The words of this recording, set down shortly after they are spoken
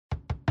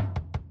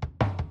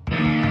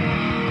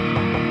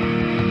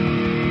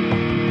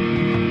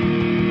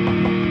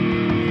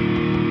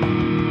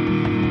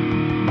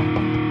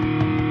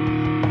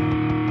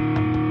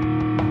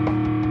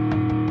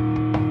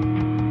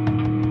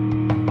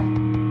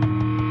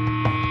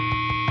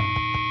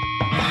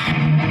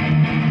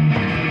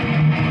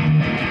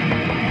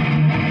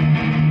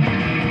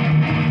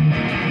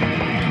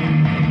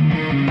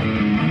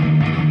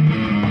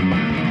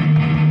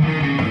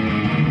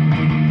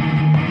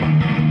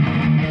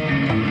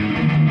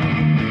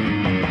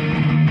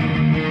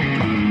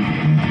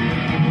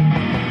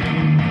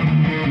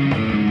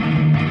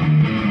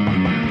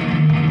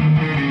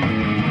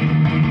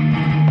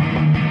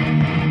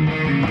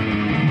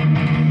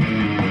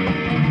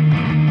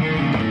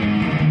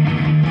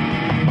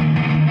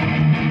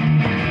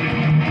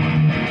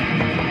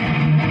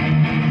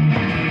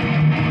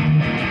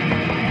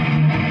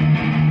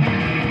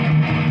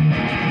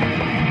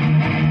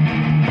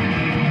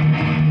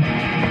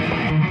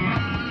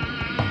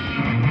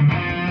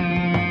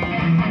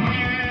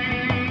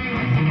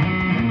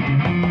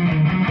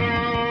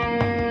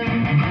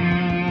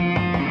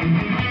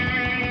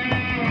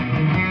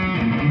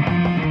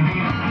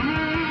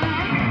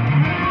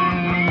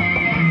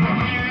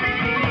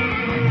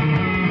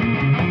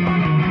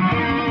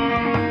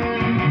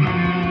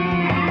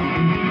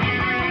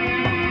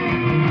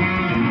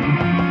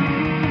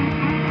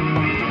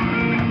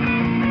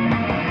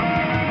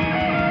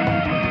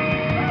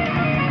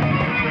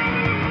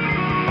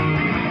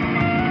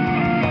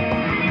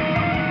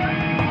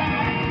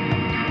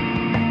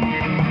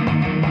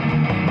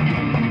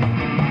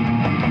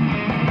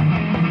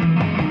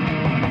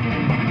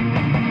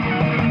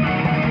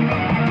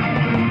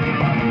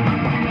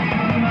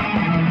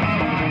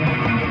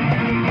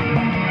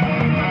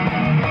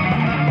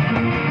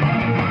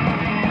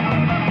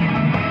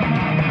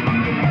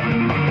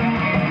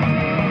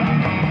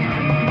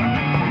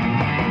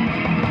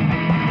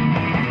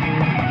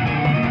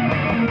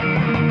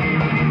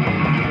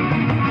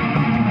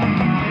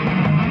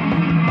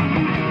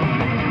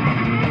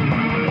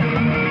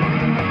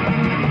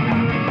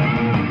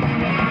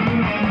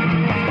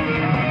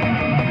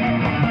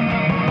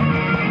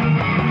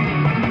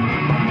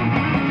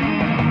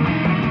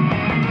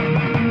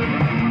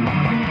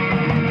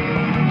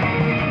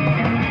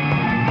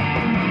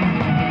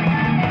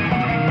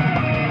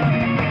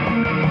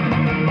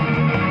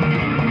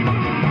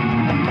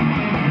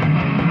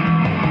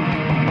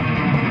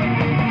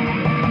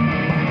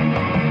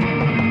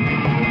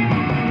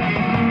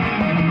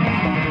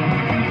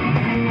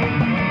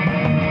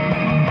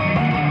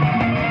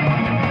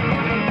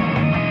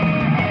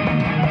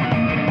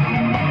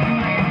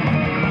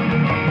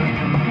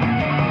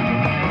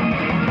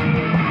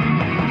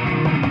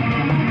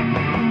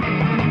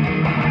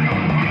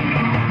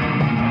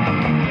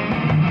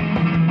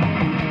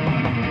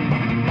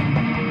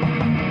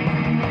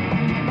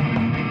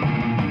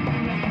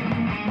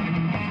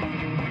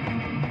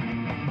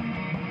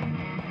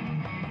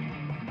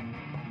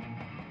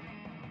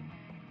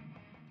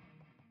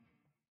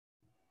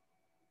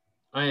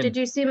Did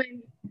you see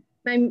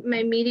my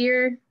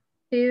meteor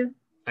too?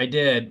 I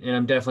did, and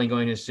I'm definitely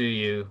going to sue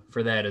you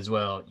for that as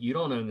well. You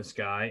don't own the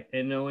sky,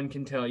 and no one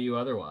can tell you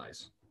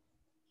otherwise.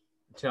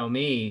 Tell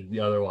me the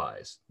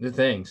otherwise. The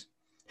things.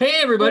 Hey,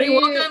 everybody, We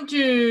welcome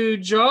to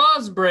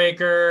Jaws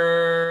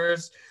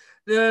Breakers,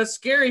 the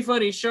scary,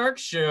 funny shark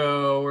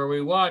show where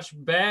we watch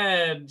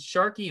bad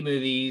sharky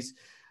movies.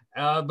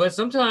 But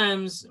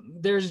sometimes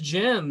there's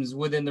gems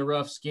within the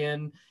rough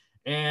skin,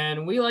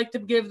 and we like to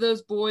give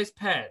those boys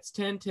pats.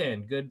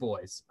 10-10, good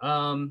boys.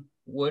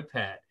 Wood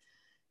pat.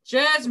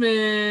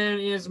 Jasmine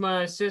is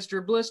my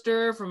sister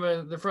Blister from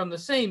the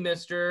same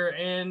Mister,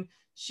 and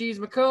she's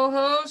my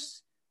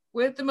co-host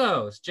with the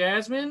most.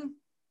 Jasmine,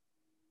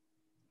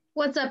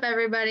 What's up,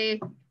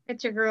 everybody?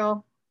 It's your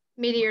girl,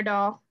 Meteor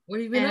Doll, what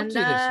have you been up and to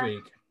this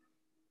week?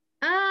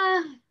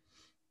 uh,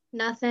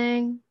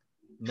 nothing.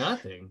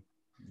 Nothing.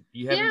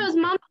 You Yeah, it haven't. was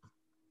mom.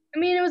 I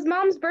mean, it was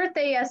mom's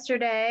birthday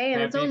yesterday,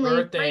 and it's Happy only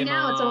birthday, right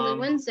now. It's only Mom.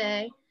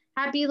 Wednesday.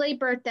 Happy late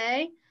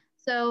birthday!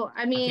 So,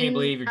 I I can't mean,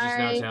 believe you're just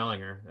not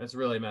telling her. That's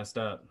really messed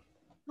up.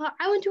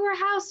 I went to her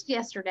house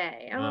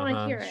yesterday. I don't want to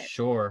Uh-huh. hear it.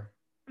 Sure.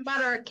 I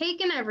bought her a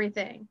cake and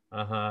everything.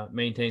 Uh-huh.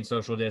 Maintain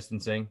social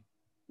distancing.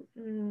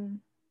 Mm.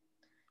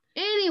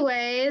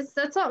 Anyways,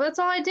 that's all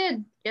I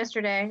did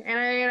yesterday, and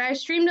I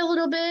streamed a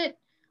little bit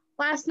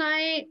last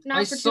night, I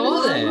not for too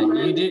saw that. long.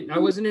 You did. I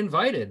wasn't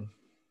invited.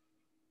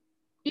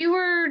 You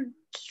were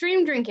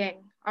stream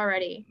drinking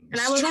already, and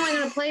I was only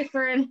gonna play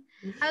for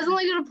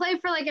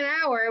like an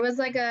hour. It was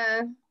like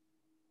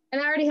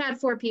and I already had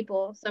 4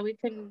 people, so we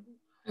couldn't.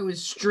 I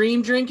was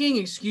stream drinking.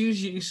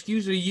 Excuse you.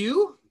 Excuse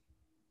you.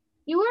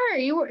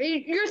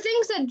 Your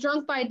thing said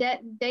drunk by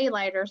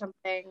daylight or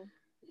something.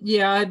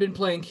 Yeah, I had been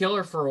playing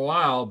Killer for a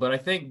while, but I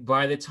think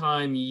by the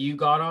time you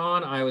got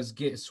on, I was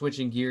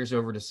switching gears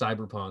over to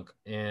Cyberpunk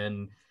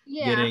and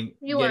Yeah, getting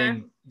you were.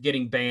 getting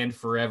getting banned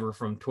forever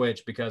from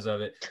Twitch because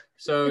of it.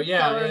 So It's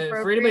yeah, so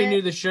for anybody new inappropriate.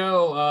 to the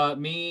show,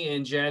 me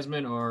and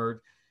Jasmine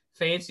are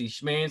fancy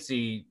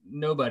schmancy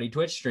nobody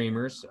Twitch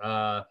streamers.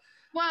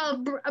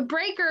 Well,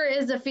 Breaker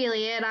is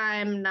affiliate.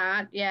 I'm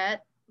not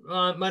yet.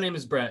 My name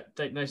is Brett.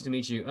 Nice to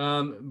meet you.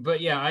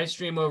 But yeah, I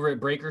stream over at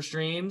Breaker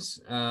Streams.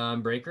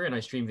 Breaker, and I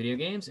stream video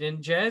games.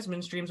 And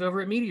Jasmine streams over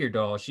at Meteor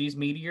Doll. She's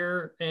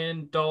Meteor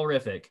and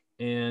Dollrific.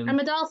 And I'm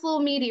a doll full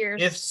of if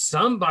meteors.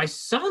 by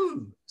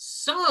some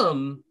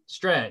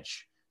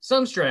stretch,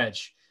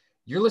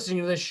 you're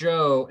listening to this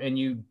show and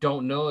you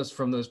don't know us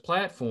from those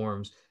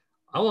platforms,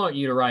 I want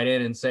you to write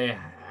in and say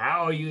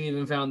how you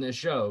even found this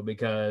show,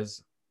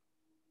 because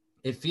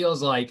it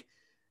feels like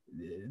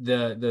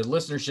the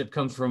listenership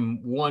comes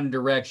from one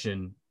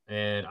direction,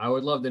 and I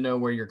would love to know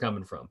where you're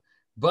coming from.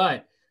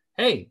 But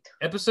hey,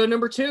 episode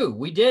number 2,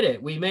 we did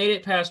it. We made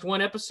it past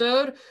one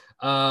episode.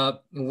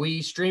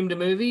 We streamed a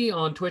movie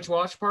on Twitch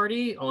Watch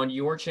Party on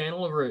your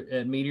channel over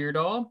at Meteor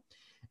Doll,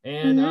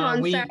 and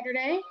On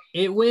Saturday.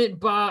 it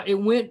went.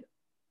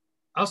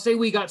 I'll say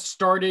we got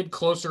started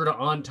closer to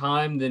on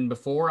time than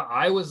before.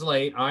 I was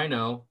late. I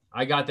know.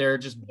 I got there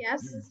just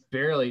Yes.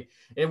 barely.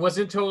 It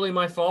wasn't totally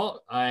my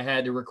fault. I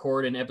had to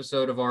record an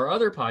episode of our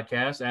other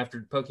podcast,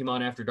 after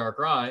Pokemon After Dark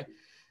Rye,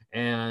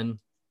 and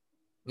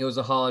it was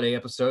a holiday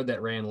episode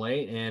that ran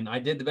late, and I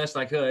did the best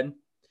I could.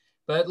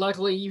 But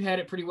luckily, you had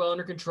it pretty well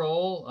under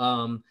control.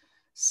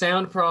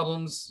 Sound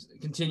problems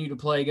continue to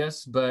plague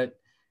us, but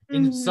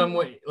in some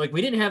way, like,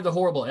 we didn't have the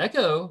horrible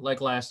echo like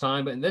last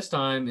time, but in this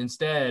time,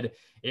 instead,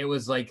 it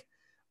was like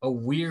a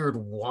weird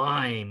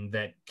whine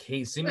that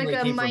seemingly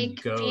Like a came from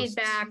mic ghosts.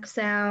 feedback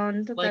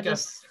sound. Like a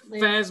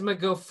phasma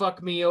go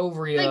fuck me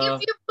over ya.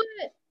 Like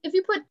if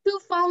you put 2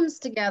 phones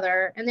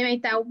together and they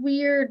make that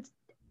weird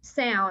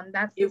sound,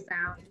 that's the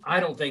sound. I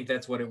don't think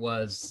that's what it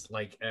was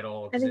like at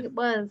all. I think it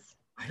was.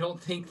 I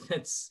don't think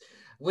that's.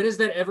 When has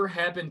that ever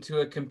happened to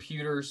a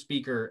computer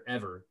speaker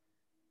ever?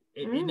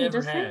 It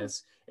never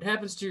has. It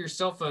happens to your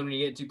cell phone when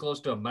you get too close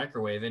to a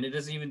microwave, and it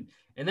doesn't even.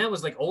 And that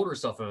was like older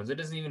cell phones. It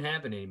doesn't even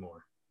happen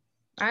anymore.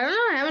 I don't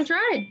know. I haven't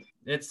tried.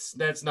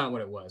 That's not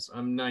what it was.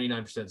 I'm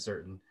 99%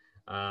 certain.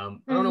 I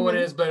don't know what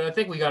it is, but I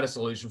think we got a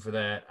solution for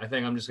that. I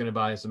think I'm just going to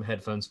buy some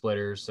headphone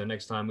splitters, so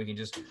next time we can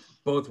just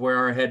both wear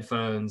our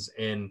headphones,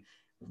 and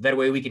that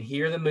way we can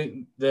hear the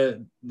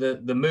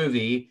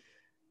movie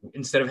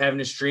instead of having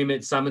to stream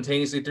it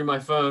simultaneously through my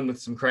phone with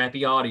some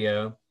crappy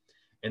audio.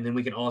 And then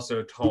we can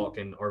also talk,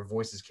 and our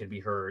voices can be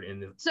heard.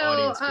 And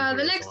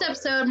the next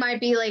episode might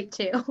be late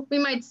too. We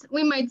might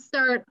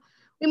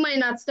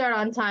not start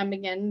on time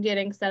again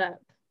getting set up.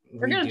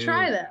 We're going to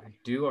try that.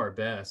 Do our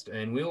best,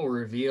 and we will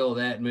reveal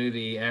that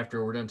movie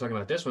after we're done talking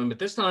about this one. But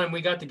this time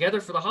we got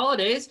together for the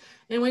holidays,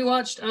 and we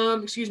watched,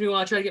 excuse me while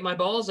I try to get my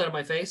balls out of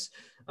my face.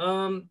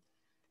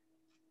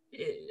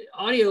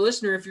 Audio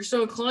listener, if you're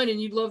so inclined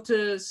and you'd love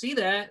to see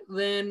that,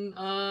 then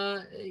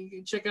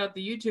check out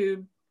the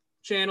YouTube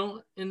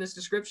channel in this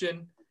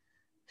description.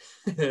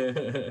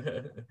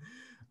 We're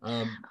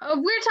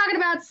talking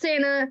about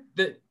Santa.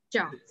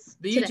 Jaws.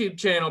 The today. YouTube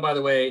channel, by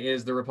the way,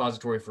 is the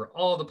repository for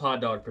all the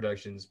Pod Dog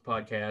Productions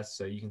podcasts.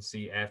 So you can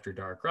see After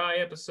Dark Rye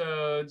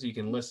episodes. You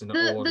can listen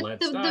to old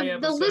Let's Die The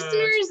episodes.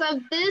 listeners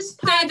of this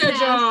Santa podcast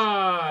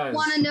Jaws!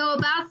 want to know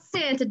about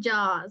Santa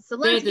Jaws. So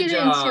let's Santa get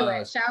Jaws. into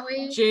it, shall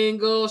we?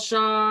 Jingle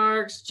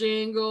sharks,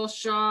 jingle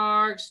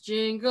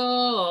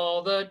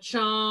all the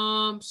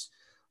chomps.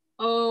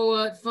 Oh,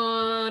 what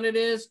fun it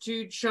is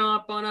to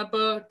chomp on a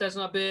boat that's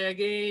not big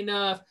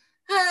enough.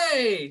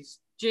 Hey,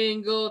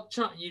 jingle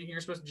chomp.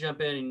 You're supposed to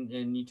jump in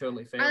and you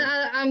totally failed.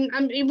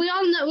 We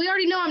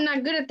already know I'm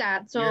not good at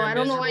that. So I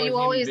don't know why you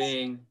always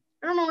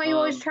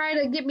try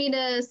to get me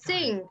to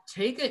sing. God,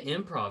 take an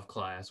improv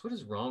class. What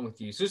is wrong with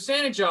you? So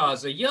Santa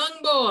Jaws, a young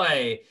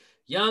boy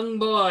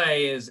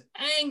is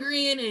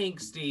angry and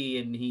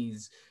angsty, and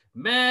he's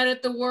mad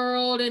at the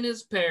world and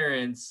his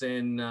parents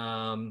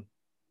and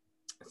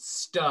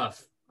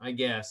stuff, I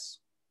guess.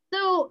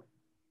 So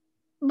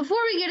before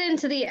we get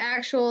into the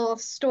actual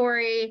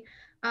story,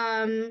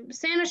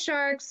 Santa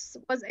Sharks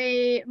was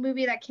a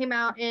movie that came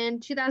out in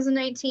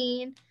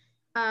 2019.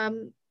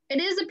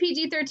 It is a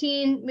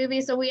PG-13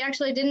 movie, so we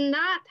actually did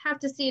not have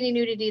to see any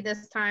nudity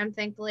this time,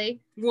 thankfully.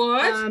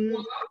 What?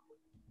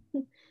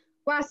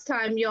 Last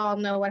time, you all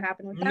know what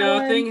happened with that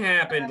Nothing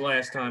happened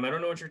last time. I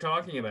don't know what you're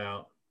talking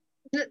about.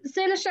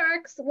 Santa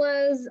Sharks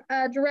was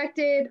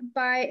directed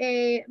by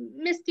a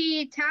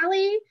Misty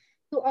Talley,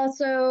 who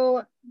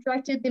also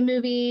directed the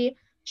movie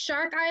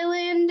Shark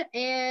Island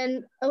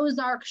and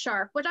Ozark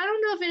Shark, which I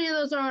don't know if any of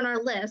those are on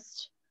our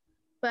list,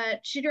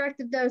 but she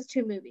directed those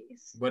two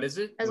movies. What is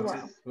it?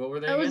 What were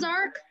they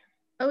Ozark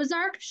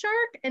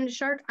Shark and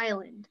Shark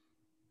Island.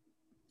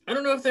 I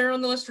don't know if they're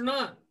on the list or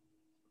not.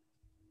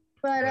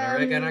 But I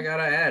reckon I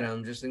gotta add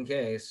them just in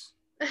case.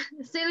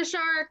 Santa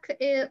Shark,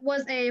 it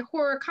was a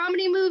horror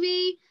comedy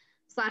movie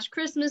 /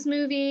 Christmas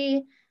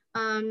movie.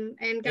 And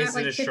got is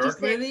it a 56...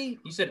 shark movie?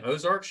 You said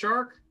Ozark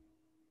Shark?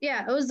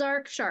 Yeah,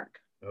 Ozark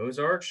Shark.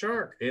 Ozark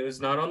Shark. It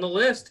was not on the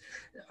list.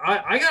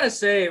 I gotta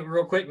say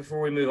real quick before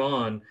we move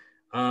on.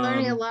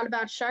 Learning a lot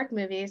about shark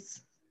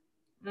movies.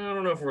 I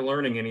don't know if we're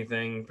learning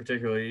anything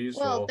particularly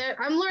useful. Well,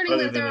 I'm learning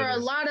that there are a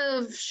lot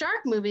of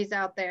shark movies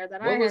out there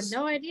that I had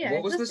no idea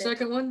What was existed. the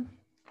second one?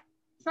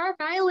 Shark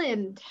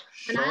Island.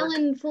 An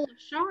island full of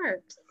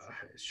sharks.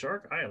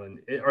 Shark Island.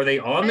 Are they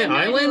on the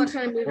island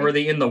or are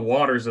they in the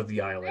waters of the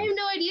island? I have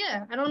no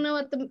idea. I don't know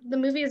what the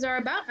movies are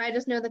about. I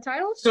just know the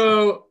titles.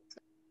 So,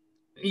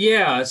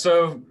 yeah.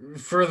 So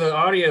for the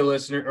audio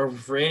listener or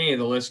for any of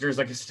the listeners,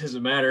 I guess it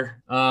doesn't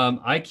matter.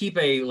 I keep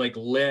a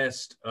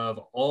list of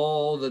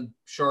all the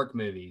shark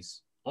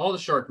movies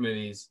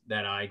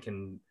that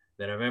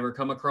I've ever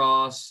come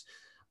across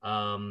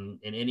in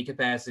any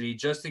capacity,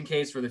 just in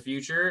case for the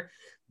future.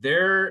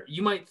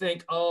 You might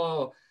think,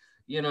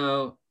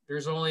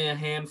 there's only a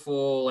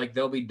handful,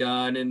 they'll be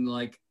done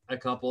in a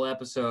couple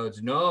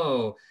episodes.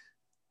 No.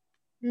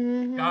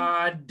 Mm-hmm.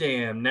 God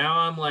damn. Now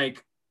I'm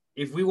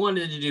if we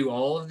wanted to do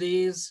all of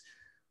these,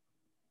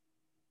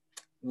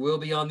 we'll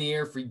be on the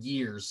air for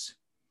years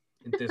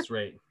at this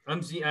rate.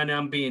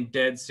 I'm being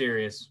dead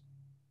serious.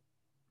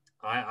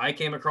 I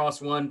came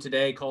across one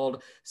today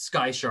called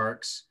Sky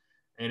Sharks,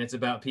 and it's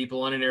about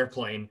people on an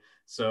airplane.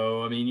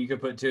 So, you could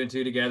put 2 and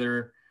 2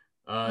 together.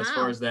 As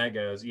far as that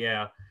goes,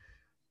 yeah.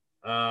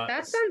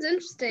 That sounds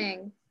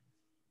interesting.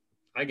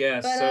 I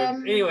guess.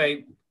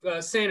 Anyway,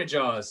 Santa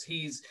Jaws.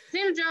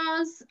 Santa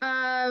Jaws.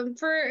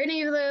 For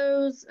any of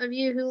those of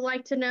you who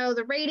like to know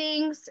the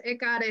ratings, it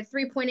got a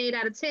 3.8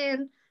 out of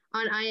 10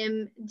 on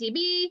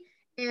IMDb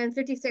and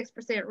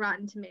 56%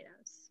 Rotten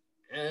Tomatoes.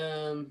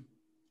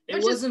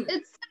 It's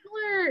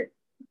similar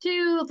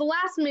to the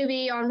last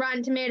movie on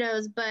Rotten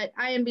Tomatoes, but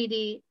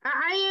IMDb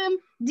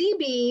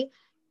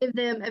give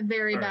them a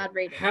very bad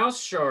rating.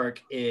 House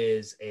Shark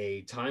is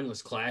a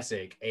timeless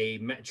classic, a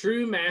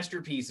true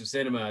masterpiece of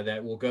cinema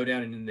that will go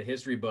down in the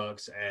history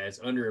books as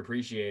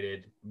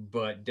underappreciated,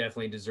 but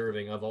definitely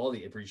deserving of all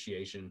the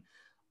appreciation.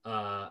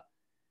 And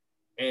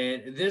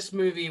this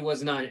movie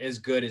was not as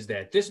good as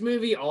that. This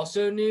movie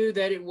also knew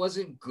that it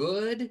wasn't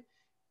good,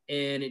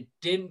 and it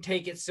didn't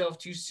take itself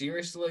too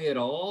seriously at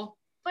all.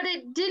 But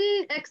it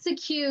didn't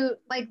execute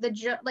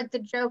the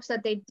jokes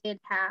that they did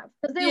have,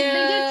 because they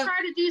did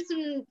try to do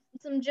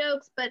some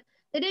jokes, but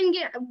they didn't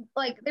get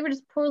they were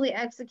just poorly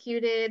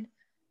executed.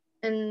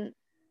 And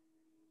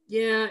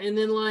and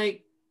then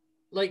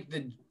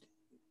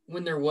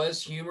when there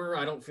was humor,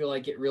 I don't feel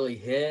like it really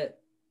hit.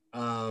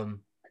 The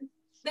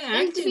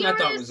acting I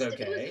thought was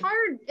okay.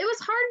 It was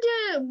hard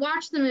to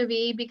watch the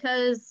movie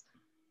because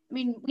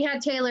we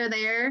had Taylor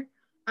there.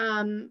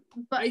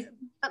 But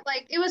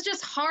it was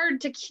just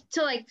hard to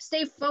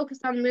stay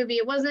focused on the movie.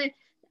 It wasn't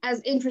as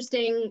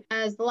interesting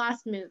as the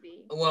last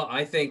movie. Well,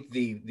 I think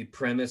the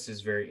premise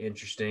is very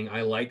interesting.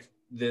 I like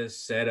the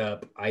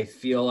setup. I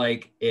feel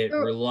like it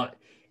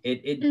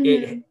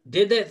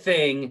did that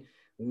thing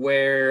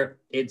where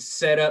it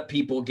set up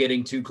people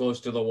getting too close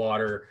to the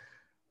water,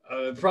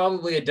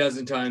 probably a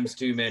dozen times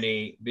too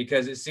many,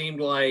 because it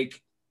seemed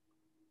like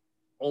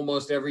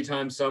almost every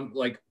time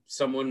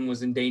someone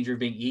was in danger of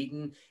being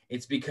eaten,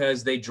 it's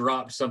because they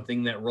dropped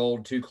something that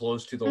rolled too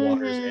close to the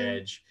water's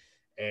edge.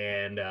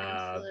 And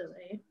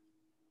absolutely,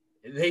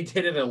 they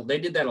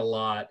did that a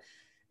lot,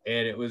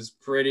 and it was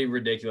pretty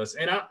ridiculous.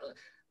 And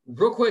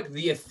real quick,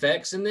 the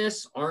effects in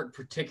this aren't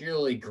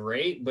particularly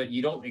great, but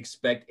you don't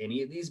expect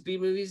any of these B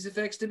movies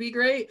effects to be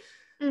great.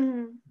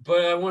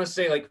 But I want to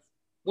say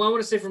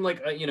from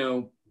like a,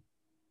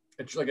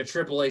 like a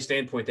AAA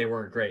standpoint, they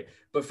weren't great.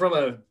 But from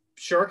a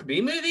Shark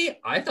B movie,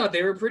 I thought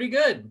they were pretty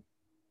good.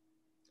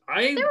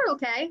 They were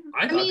okay.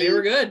 I thought they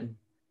were good.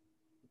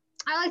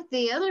 I like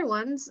the other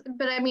ones,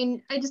 but I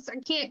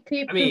can't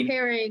keep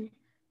comparing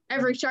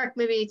every Shark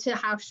movie to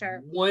House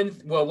Shark.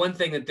 One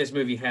thing that this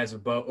movie has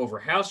over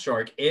House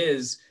Shark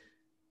is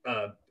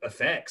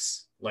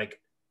effects, like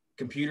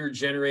computer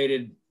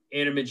generated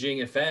imaging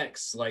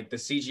effects, like the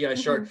CGI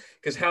shark,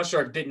 because House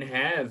Shark didn't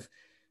have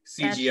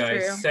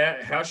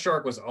CGI. House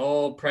Shark was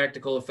all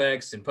practical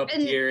effects and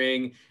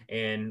puppeteering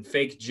and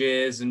fake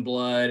jizz and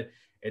blood.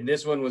 And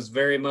this one was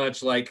very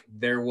much like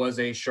there was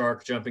a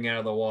shark jumping out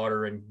of the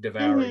water and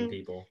devouring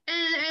people.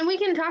 And we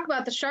can talk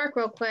about the shark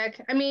real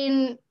quick. I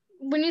mean,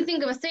 when you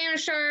think of a Santa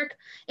shark,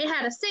 it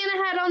had a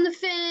Santa hat on the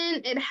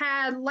fin. It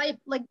had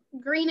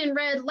green and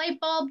red light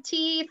bulb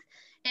teeth.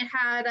 It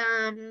had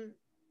and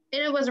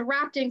it was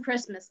wrapped in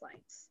Christmas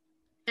lights.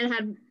 And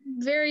had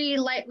very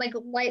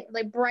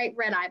bright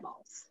red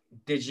eyeballs.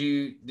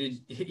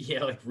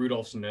 Yeah, like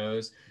Rudolph's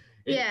nose.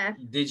 Yeah.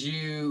 Did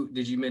you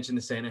mention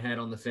the Santa hat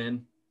on the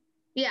fin?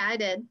 Yeah, I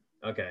did.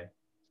 Okay.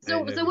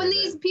 So when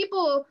these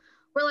people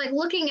were like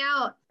looking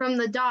out from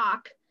the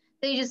dock,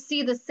 they just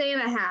see the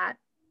Santa hat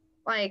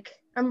like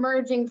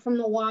emerging from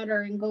the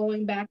water and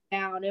going back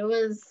down. It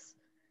was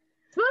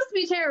supposed to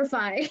be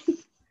terrifying.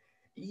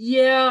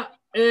 Yeah,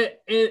 and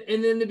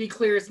then to be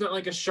clear, it's not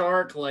like a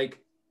shark like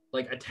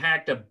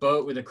attacked a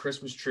boat with a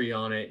Christmas tree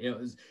on it.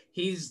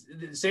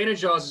 Santa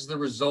Jaws is the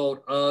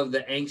result of the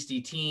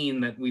angsty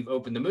teen that we've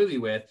opened the movie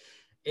with.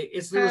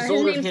 It's the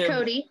result of him.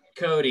 Cody.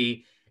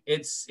 Cody.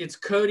 It's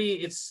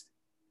Cody.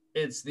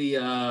 It's the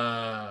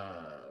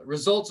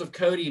results of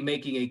Cody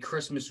making a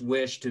Christmas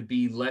wish to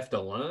be left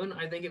alone.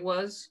 I think it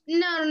was.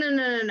 No.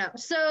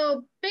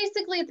 So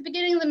basically, at the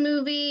beginning of the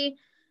movie,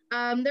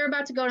 they're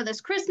about to go to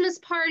this Christmas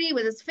party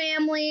with his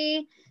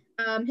family.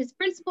 His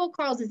principal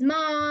calls his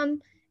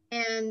mom,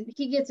 and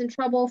he gets in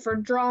trouble for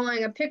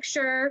drawing a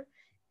picture.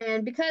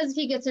 And because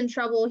he gets in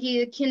trouble,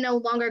 he can no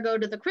longer go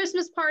to the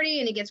Christmas party,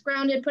 and he gets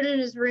grounded, put in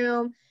his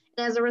room.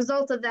 And as a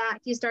result of that,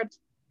 he starts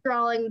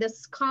drawing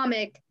this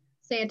comic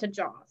Santa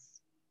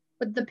Jaws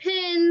with the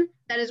pin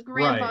that his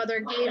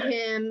grandfather gave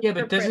him. Yeah,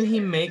 but doesn't he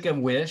make a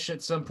wish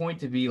at some point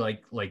to be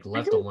like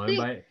left alone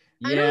by it?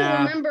 Yeah. I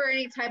don't remember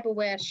any type of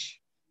wish.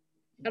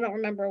 I don't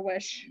remember a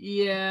wish.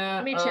 Yeah.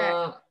 Let me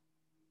check.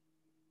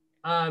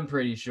 I'm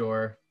pretty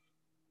sure.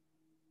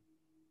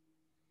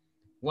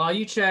 While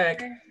you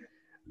check,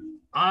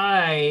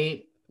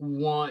 I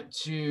want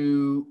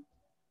to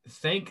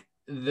thank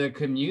the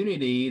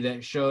community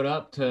that showed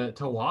up to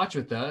watch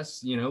with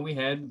us. We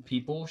had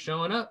people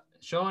showing up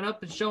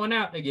and showing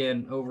out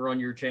again over on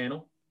your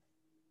channel,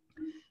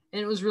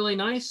 and it was really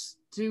nice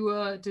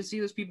to see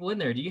those people in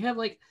there. Do you have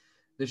like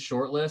the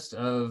short list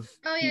of?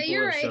 Oh yeah,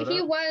 you're right.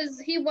 He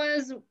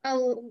was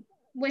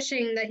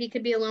wishing that he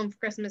could be alone for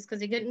Christmas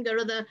because he couldn't go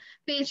to the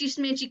fancy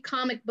schmancy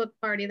comic book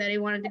party that he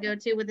wanted to go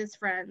to with his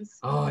friends.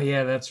 Oh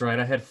yeah, that's right.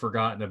 I had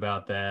forgotten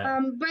about that.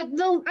 But I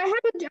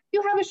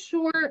do have a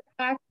short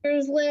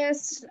actors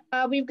list.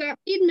 We've got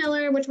Pete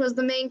Miller, which was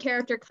the main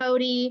character,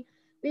 Cody.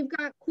 We've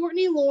got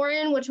Courtney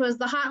Lauren, which was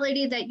the hot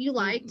lady that you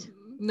liked.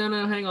 No,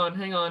 hang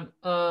on.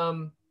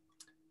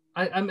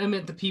 I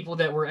meant the people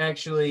that were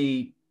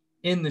actually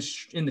in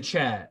the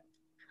chat.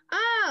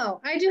 Oh,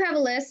 I do have a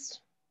list.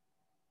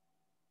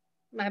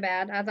 My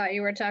bad. I thought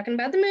you were talking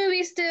about the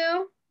movie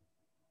still.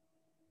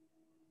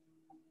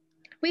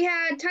 We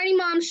had Tiny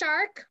Mom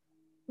Shark.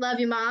 Love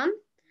you, Mom.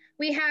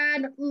 We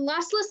had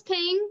Lossless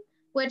Ping,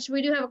 which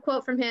we do have a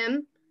quote from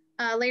him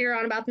later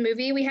on about the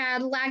movie. We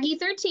had Laggy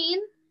 13.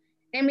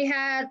 And we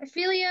had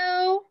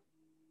Filio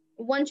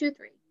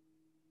 123.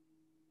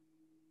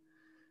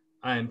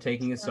 I am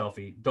taking a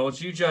selfie.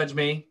 Don't you judge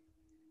me.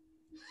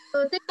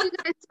 So thank you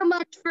guys so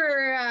much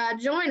for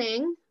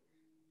joining.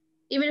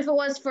 Even if it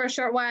was for a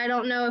short while, I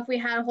don't know if we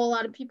had a whole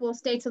lot of people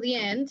stay till the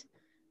end,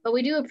 but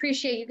we do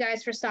appreciate you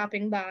guys for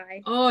stopping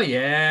by. Oh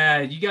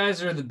yeah, you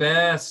guys are the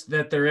best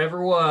that there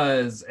ever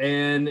was.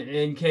 And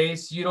in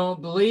case you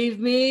don't believe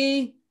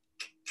me,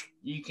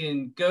 you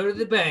can go to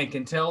the bank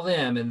and tell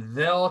them, and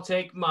they'll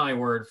take my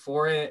word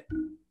for it.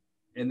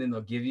 And then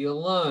they'll give you a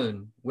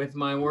loan with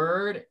my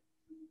word,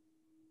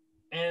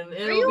 and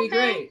it'll be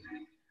great.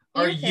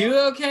 Are you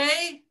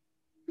okay?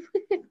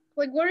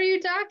 Like, what are you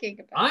talking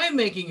about? I'm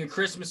making a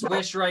Christmas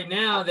wish right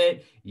now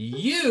that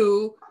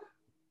you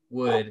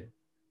would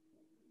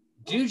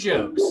do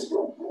jokes.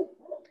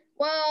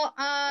 Well,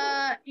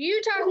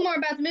 you talk more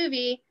about the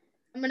movie.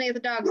 I'm gonna get the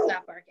dog to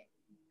stop barking.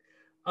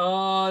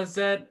 Oh, is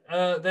that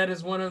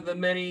is one of the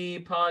many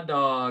pod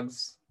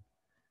dogs.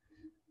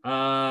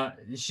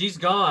 She's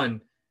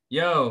gone.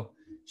 Yo,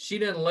 she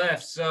done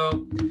left.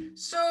 So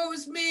it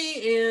was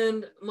me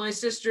and my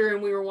sister,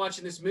 and we were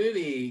watching this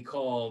movie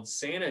called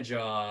Santa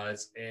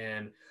Jaws,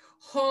 and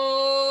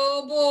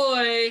oh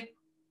boy.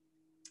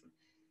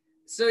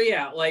 So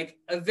yeah, like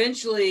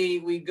eventually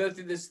we go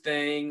through this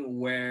thing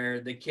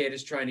where the kid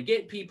is trying to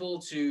get people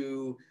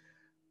to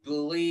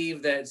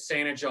believe that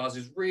Santa Jaws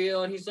is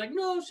real, and he's like,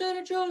 "No,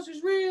 Santa Jaws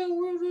is real."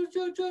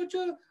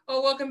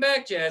 Oh, welcome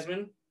back,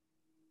 Jasmine,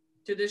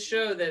 to this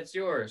show that's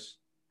yours.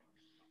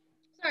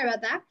 Sorry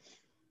about that.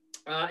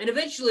 And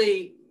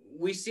eventually,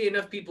 we see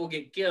enough people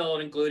get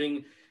killed,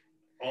 including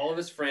all of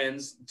his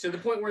friends, to the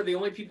point where the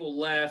only people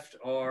left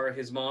are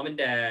his mom and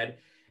dad,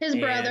 His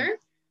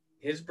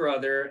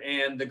brother,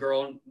 and the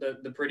girl,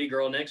 the pretty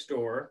girl next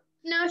door.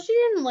 No, she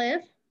didn't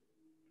live.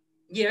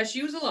 Yeah,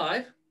 she was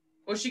alive.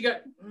 Well, she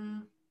got.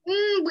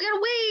 We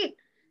gotta wait.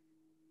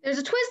 There's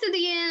a twist at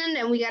the end,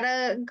 and we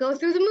gotta go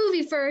through the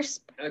movie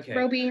first. Okay.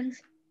 Bro beans.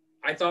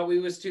 I thought we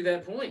was to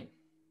that point.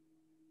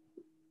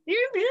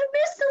 You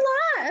missed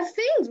a lot of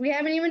things we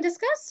haven't even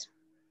discussed.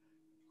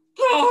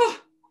 Oh.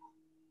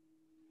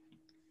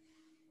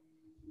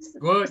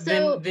 Well,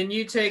 So, then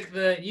you take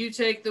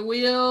the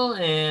wheel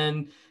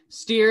and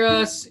steer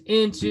us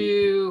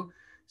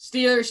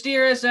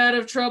steer us out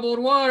of troubled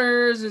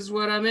waters is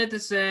what I meant to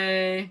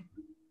say.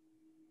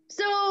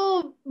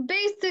 So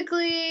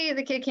basically,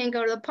 the kid can't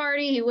go to the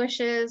party. He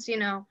wishes, he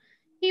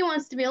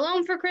wants to be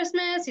alone for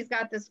Christmas. He's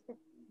got this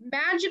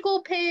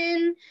magical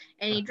pen,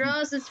 and he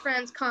draws his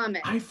friend's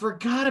comic. I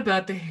forgot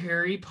about the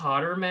Harry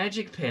Potter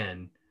magic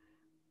pen.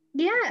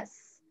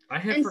 Yes. I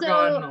had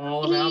forgotten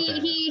all about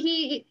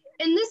that.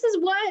 And this is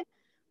what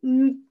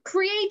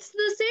creates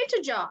the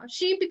Santa Jaw.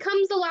 She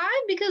becomes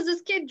alive because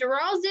this kid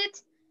draws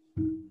it,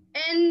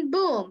 and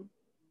boom,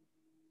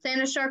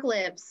 Santa Shark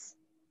lives.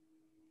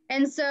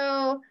 And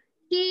so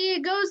he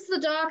goes to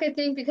the dock, I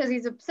think, because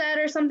he's upset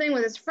or something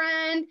with his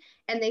friend,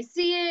 and they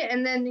see it,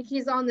 and then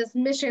he's on this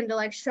mission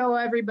to show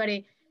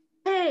everybody,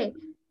 hey,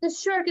 this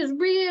shark is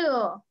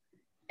real.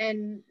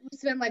 And we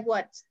spent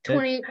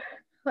 20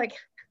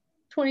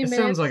 minutes.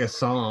 Sounds like a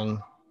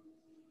song.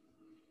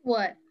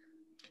 What?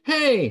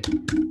 Hey,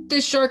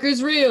 this shark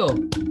is real.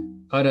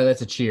 Oh no,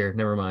 that's a cheer.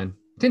 Never mind.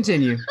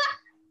 Continue.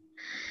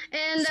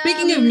 And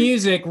speaking of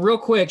music, real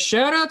quick,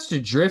 shout outs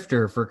to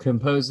Drifter for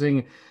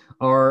composing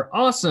our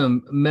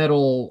awesome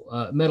metal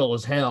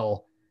as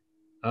hell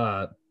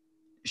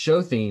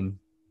show theme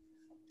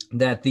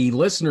that the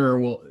listener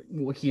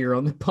will hear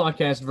on the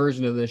podcast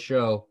version of this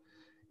show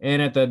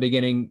and at the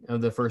beginning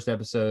of the first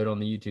episode on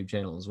the YouTube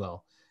channel as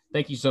well.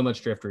 Thank you so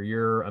much, Drifter.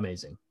 You're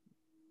amazing.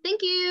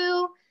 Thank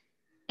you.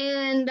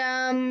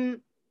 And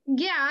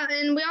yeah,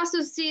 and we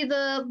also see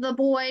the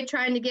boy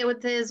trying to get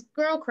with his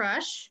girl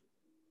crush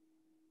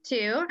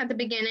too at the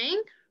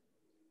beginning,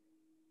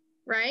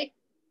 right?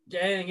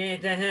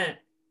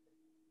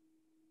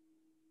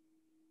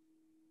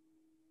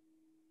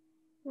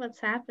 What's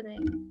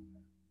happening?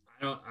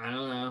 I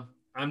don't know.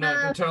 I'm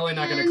totally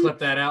not going to clip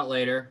that out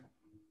later.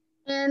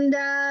 And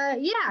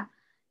yeah,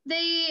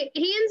 he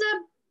ends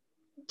up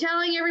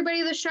telling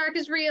everybody the shark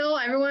is real.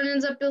 Everyone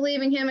ends up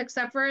believing him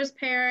except for his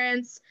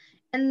parents.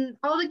 And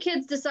all the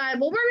kids decide,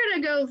 well, we're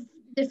going to go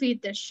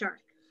defeat this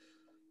shark.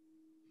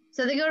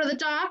 So they go to the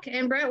dock,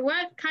 and Brett,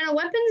 what kind of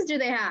weapons do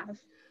they have?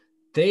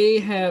 They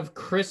have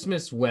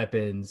Christmas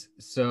weapons.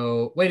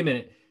 So wait a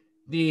minute.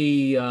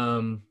 The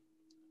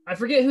I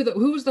forget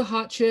who was the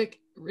hot chick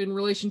in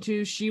relation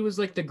to. She was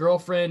like the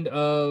girlfriend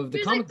of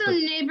the comic book. The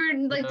neighbor,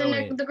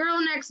 the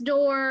girl next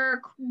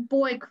door,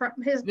 boy,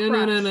 his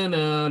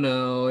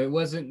No. It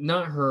wasn't,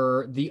 not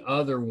her. The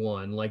other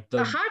one, like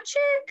the hot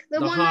chick,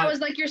 the one that was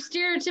like your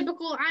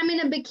stereotypical. I'm in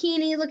a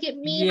bikini. Look at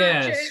me.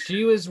 Yes,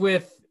 she was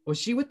with. Was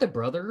she with the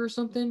brother or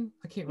something?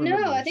 I can't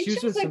remember. No, I think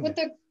she was like with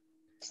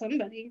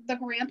somebody, the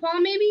grandpa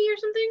maybe or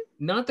something.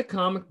 Not the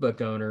comic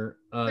book owner.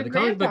 The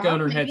comic book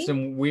owner maybe had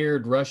some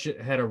weird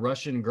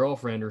Russian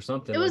girlfriend or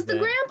something. It was the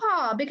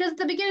grandpa, because at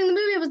the beginning of the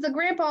movie it was the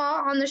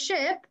grandpa on the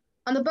ship,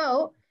 on the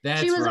boat.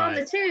 She was on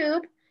the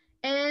tube,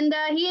 and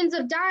he ends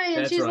up dying.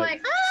 And she's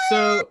like, ah!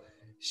 So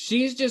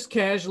she's just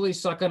casually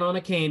sucking on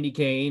a candy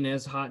cane,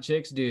 as hot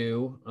chicks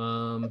do.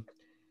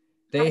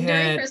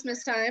 During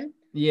Christmas time.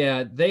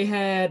 Yeah,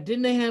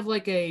 didn't they have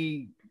like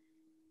a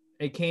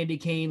candy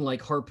cane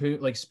like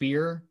harpoon, like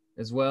spear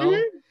as well?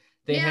 Mm-hmm.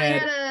 They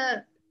had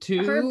a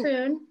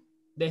harpoon.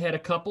 They had a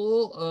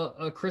couple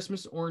a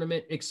Christmas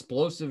ornament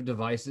explosive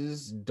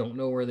devices. Don't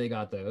know where they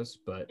got those,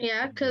 but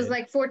yeah, because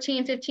like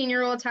 14,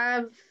 15-year-olds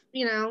have,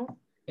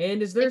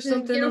 And is there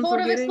something I'm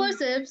forgetting? Of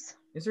explosives.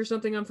 Is there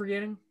something I'm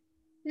forgetting?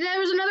 There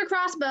was another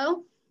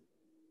crossbow.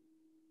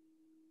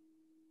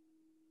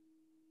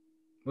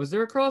 Was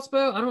there a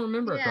crossbow? I don't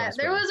remember a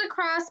crossbow. There was a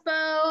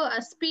crossbow,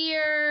 a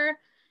spear,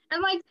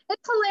 and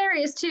it's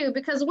hilarious too,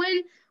 because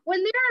when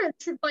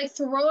they're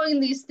throwing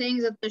these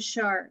things at the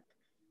shark,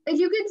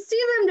 you can see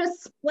them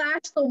just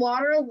splash the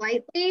water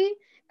lightly,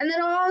 and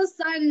then all of a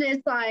sudden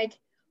it's like,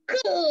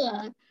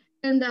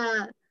 and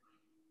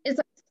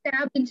it's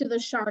stabbed into the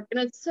shark,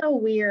 and it's so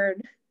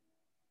weird.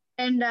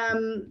 And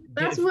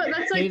that's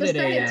like the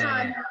second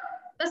time.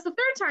 That's the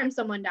third time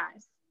someone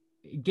dies.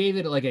 Gave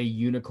it like a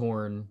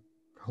unicorn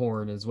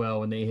horn as well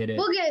when they hit it.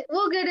 We'll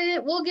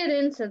get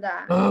into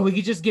that. Oh, we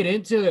could just get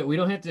into it. We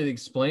don't have to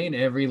explain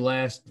every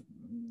last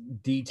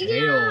detail.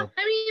 Yeah,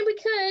 I mean we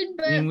could,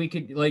 but I mean we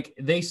could, like,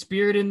 they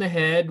spear it in the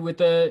head with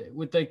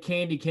the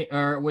candy cane,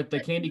 or with the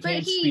candy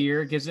cane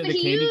spear, gives it the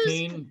candy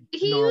cane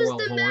narwhal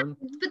horn.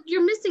 But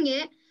you're missing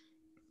it.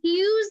 He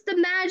used the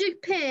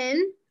magic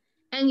pin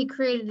and he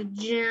created a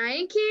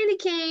giant candy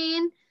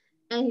cane,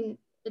 and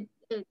it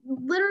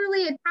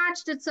literally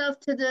attached itself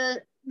to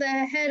the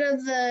head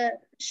of the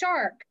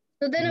shark.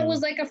 So then it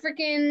was like a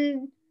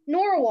freaking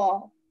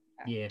narwhal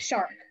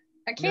shark,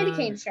 a candy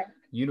cane shark,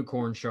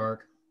 unicorn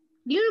shark.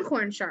 I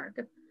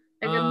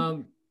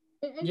was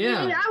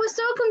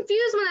so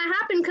confused when that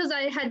happened because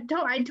I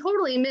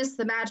totally missed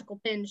the magical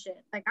pin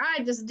shit. Like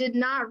I just did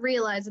not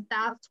realize that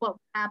that's what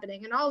was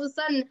happening, and all of a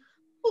sudden,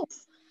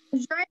 poof, a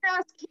giant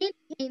ass candy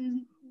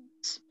cane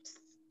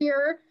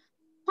spear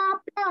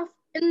popped off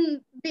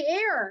in the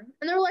air,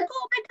 and they were like,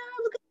 "Oh my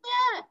god, look at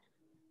that!"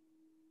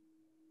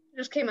 It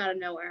just came out of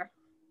nowhere.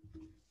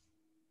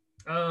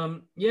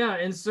 Yeah,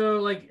 and so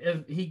like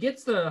if he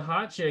gets the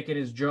hot chick in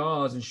his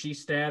jaws, and she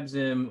stabs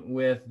him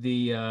with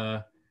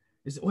the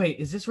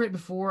is this right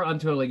before? I'm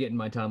totally getting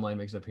my timeline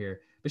mixed up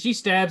here. But she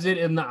stabs it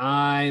in the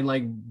eye and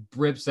like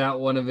rips out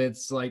one of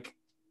its like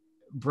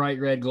bright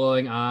red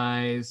glowing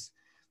eyes.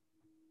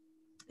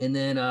 And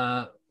then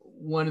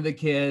one of the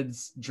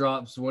kids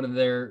drops one of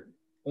their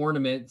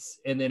ornaments,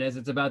 and then as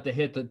it's about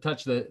to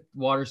touch the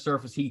water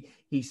surface,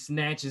 he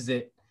snatches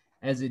it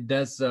as it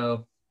does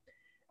so.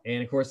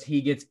 And of course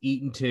he gets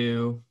eaten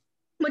too.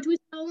 Which we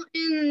saw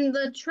in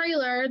the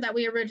trailer that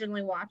we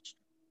originally watched.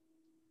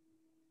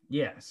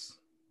 Yes.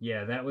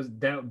 Yeah, that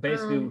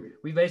basically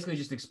we basically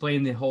just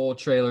explained the whole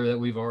trailer that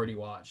we've already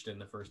watched in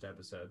the first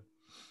episode.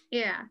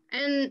 Yeah,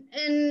 and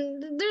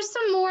there's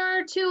some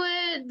more to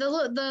it.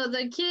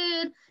 The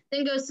kid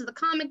then goes to the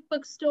comic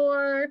book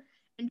store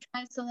and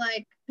tries to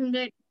like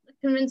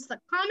convince the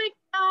comic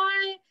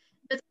guy.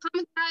 The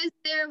comic guy's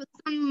there with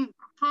some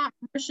hot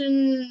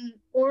Russian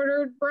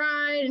ordered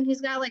bride, and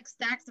he's got like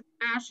stacks of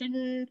cash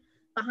in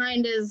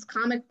behind his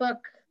comic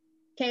book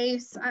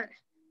case.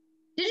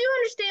 Did you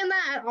understand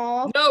that at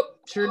all?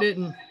 Nope, sure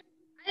didn't.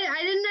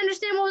 I didn't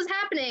understand what was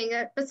happening,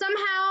 but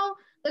somehow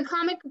the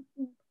comic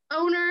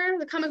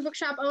book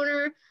shop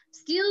owner,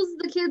 steals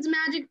the kid's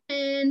magic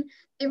pen.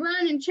 They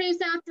run and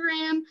chase after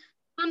him.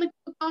 The comic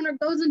book owner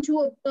goes into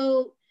a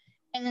boat,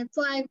 and it's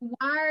like,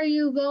 why are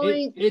you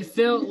going? It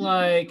felt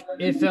like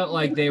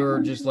they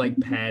were just like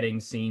padding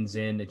scenes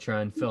in to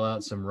try and fill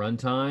out some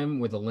runtime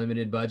with a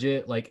limited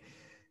budget, like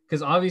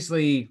because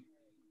obviously.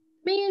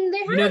 I mean,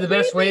 they had the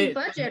best way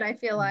budget. I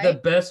feel like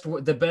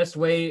the best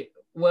way.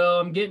 Well,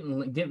 I'm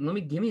getting. Give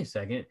me a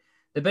second.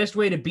 The best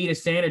way to beat a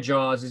Santa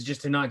Jaws is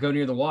just to not go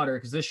near the water,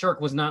 because this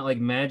shark was not like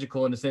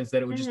magical in the sense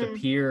that it would just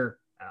appear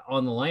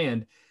on the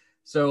land.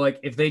 So like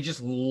if they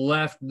just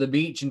left the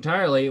beach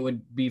entirely, it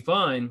would be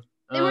fine.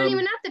 They weren't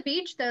even at the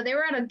beach though. They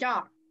were at a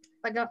dock,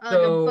 like a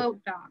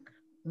boat dock.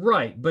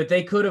 Right, but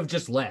they could have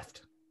just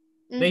left.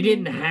 They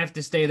didn't have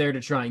to stay there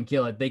to try and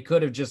kill it. They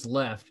could have just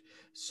left.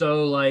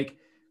 So like.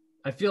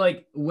 I feel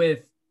like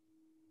with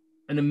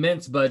an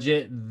immense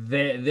budget,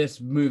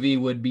 this movie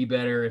would be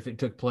better if it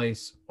took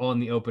place on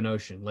the open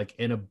ocean, like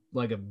in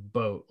a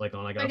boat, like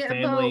on a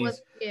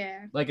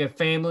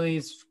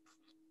family's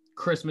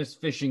Christmas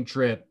fishing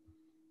trip,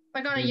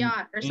 like on a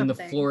yacht or something, in the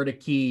Florida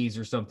Keys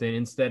or something,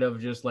 instead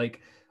of just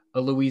like a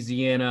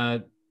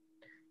Louisiana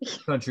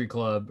country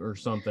club or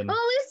something. Well,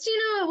 at least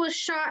it was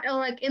shot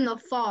like in the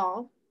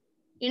fall.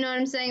 You know what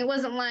I'm saying? It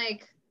wasn't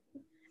like.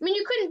 I mean,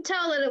 you couldn't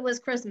tell that it was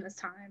Christmas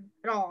time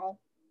at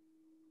all,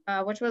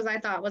 which I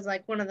thought was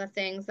like one of the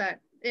things that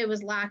it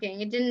was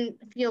lacking. It didn't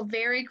feel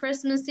very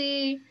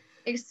Christmassy.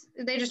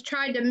 They just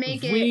tried to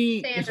make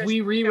If we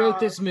rewrote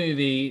this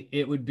movie,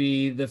 it would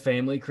be the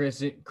family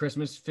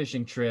Christmas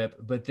fishing trip.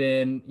 But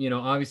then,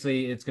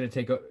 obviously it's going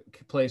to take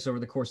place over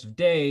the course of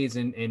days,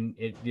 and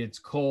it's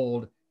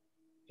cold.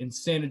 And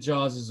Santa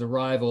Jaws'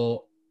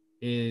 arrival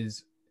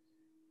is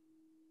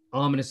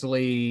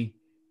ominously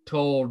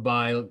told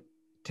by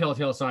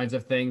telltale signs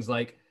of things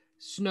like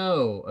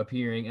snow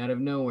appearing out of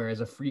nowhere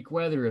as a freak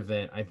weather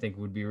event. I think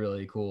would be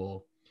really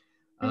cool.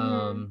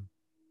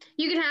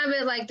 You could have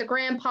it like the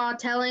grandpa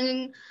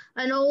telling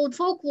an old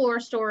folklore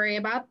story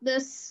about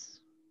this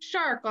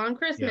shark on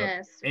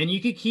Christmas. Yep. And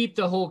you could keep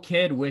the whole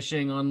kid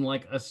wishing on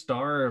like a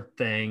star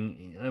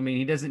thing. I mean,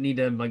 he doesn't need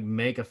to like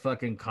make a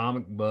fucking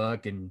comic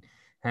book and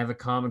have a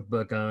comic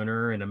book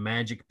owner and a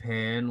magic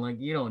pen. Like,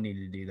 you don't need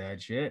to do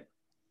that shit.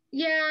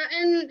 Yeah,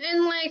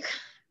 and like,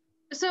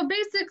 so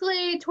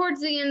basically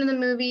towards the end of the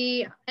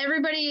movie,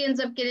 everybody ends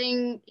up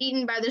getting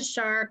eaten by the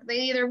shark.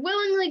 They either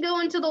willingly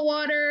go into the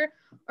water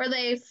or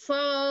they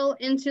fall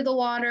into the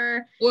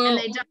water and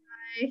they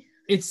die.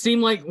 It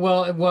seemed like,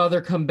 while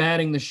they're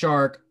combating the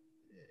shark,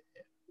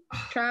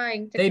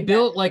 they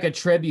built like a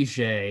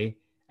trebuchet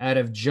out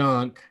of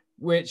junk,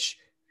 which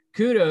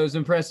kudos,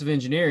 impressive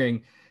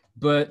engineering.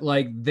 but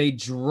like they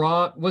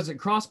dropped, was it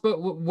crossbow?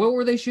 What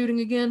were they shooting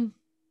again?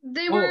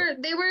 They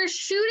were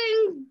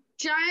shooting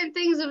giant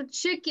things of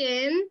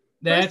chicken.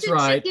 That's roasted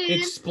right. chicken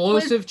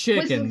Explosive with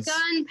chickens.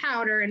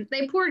 gunpowder, and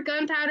they poured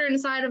gunpowder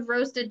inside of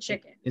roasted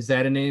chicken. Is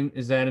that a name?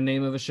 Is that a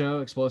name of a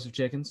show? Explosive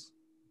Chickens?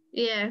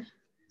 Yeah.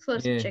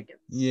 Explosive Yeah. chickens.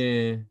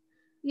 Yeah.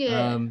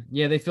 Yeah.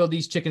 Yeah, they filled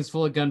these chickens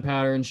full of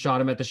gunpowder and shot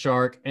them at the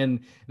shark.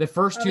 And the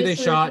first two they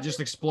Obviously, shot just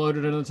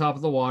exploded on the top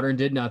of the water and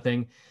did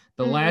nothing.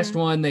 The last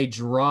one, they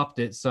dropped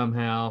it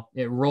somehow.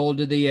 It rolled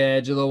to the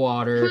edge of the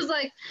water. It was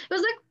like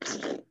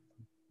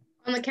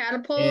on the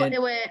catapult. And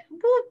it went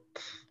whoop.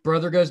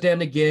 Brother goes down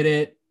to get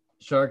it.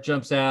 Shark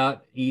jumps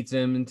out, eats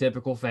him in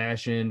typical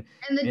fashion.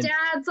 And the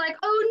dad's like,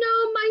 "Oh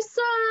no, my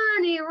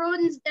son!" He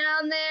runs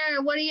down there,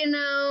 and what do you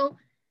know?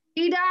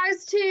 He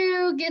dies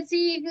too, gets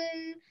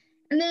eaten.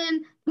 And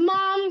then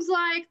mom's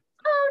like,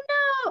 "Oh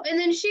no!" And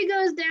then she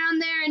goes down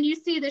there, and you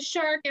see the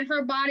shark, and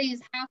her body's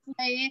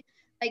halfway,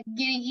 like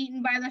getting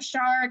eaten by the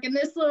shark. And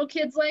this little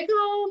kid's like,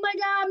 "Oh my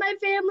God, my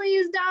family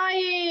is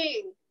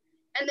dying!"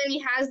 And then he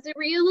has the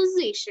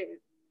realization.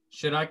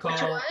 Should I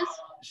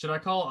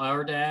call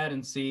our dad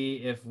and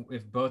see if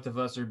both of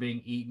us are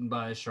being eaten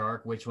by a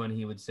shark, which one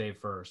he would save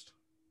first?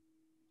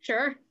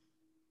 Sure.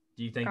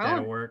 Do you think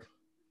that'll work?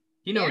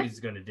 You know what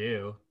he's gonna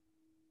do.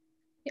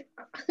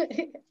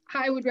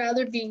 I would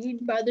rather be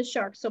eaten by the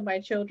shark so my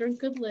children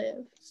could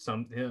live.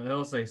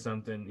 He'll say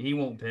something. He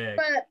won't pick.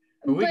 But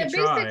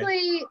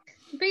basically,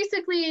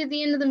 at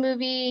the end of the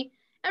movie,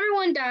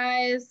 everyone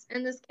dies,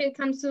 and this kid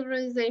comes to the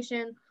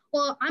realization,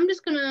 well, I'm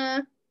just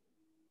gonna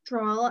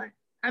draw,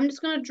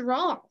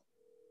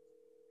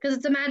 because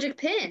it's a magic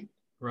pin.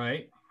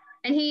 Right.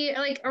 And he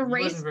like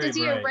does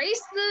he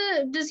erase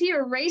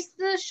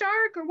the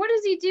shark, or what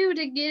does he do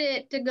to get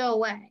it to go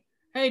away?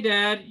 Hey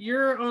Dad,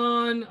 you're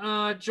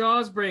on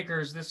Jaws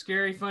Breakers, the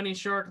scary funny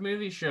shark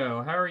movie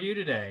show. How are you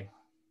today?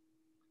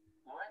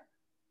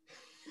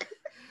 What?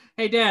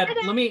 Hey Dad,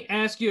 let me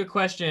ask you a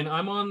question.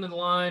 I'm on the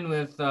line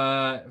with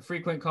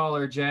frequent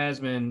caller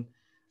Jasmine,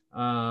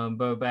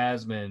 Bo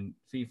Basman,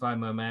 Fee Fi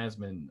Mo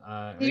Masman.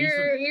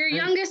 Your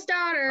youngest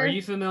daughter. Are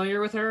you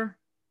familiar with her?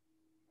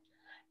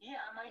 Yeah,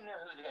 I might know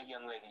who that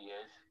young lady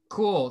is.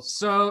 Cool.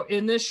 So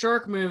in this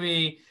shark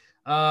movie,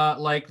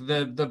 like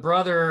the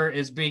brother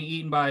is being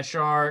eaten by a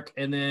shark,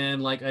 and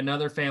then like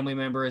another family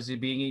member is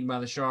being eaten by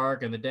the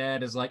shark, and the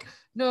dad is like,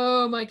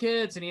 no, my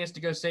kids, and he has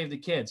to go save the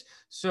kids.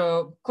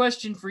 So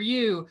question for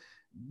you,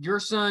 your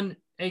son,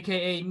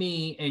 aka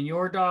me, and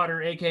your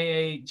daughter,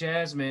 aka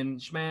Jasmine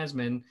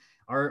Schmasman,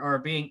 are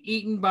being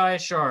eaten by a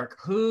shark.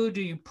 Who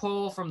do you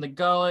pull from the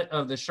gullet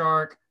of the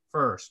shark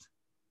first?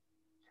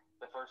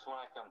 The first one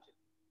I come to.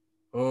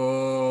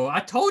 Oh, I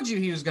told you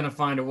he was going to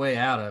find a way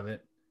out of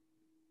it.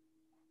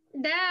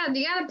 Dad,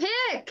 you gotta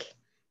pick.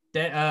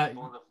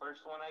 Well, the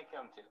first one I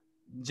come to.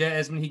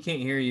 Jasmine, he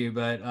can't hear you,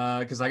 but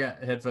because I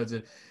got headphones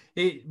in.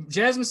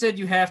 Jasmine said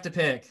you have to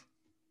pick.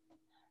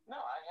 No,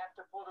 I have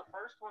to pull the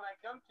first one I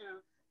come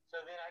to, so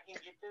then I can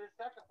get to the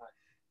second one.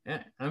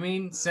 I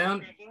mean,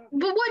 sound.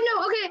 But what?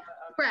 No, okay,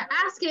 Brett.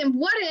 Ask him.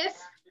 What if?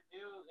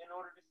 In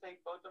order to save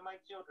both of my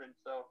children.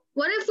 So.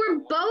 What if we're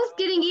both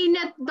getting eaten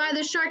by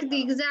the shark at the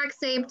exact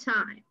same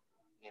time?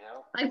 You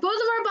know. Like both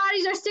of our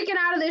bodies are sticking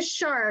out of this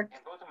shark.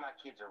 And both of my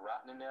kids are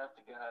rotten enough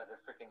to go out. The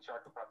freaking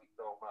shark will probably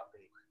throw them up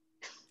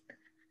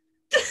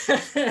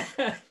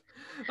anyway.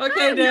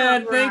 Okay,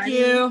 Dad. Thank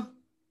you.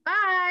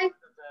 Bye.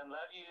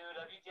 Love you.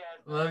 Love you,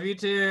 Jasmine. Love you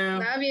too.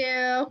 Love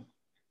you.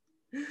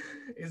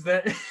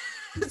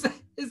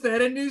 Is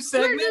that a new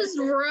segment? We're just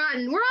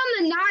rotten. We're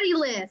on the naughty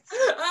list.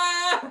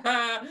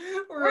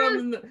 We're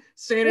on the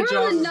Santa Jaws.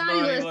 We're on the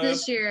naughty list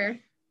this year.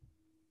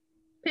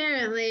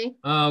 Apparently.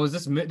 Was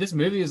this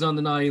movie is on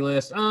the naughty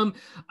list?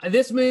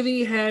 This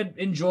movie had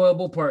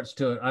enjoyable parts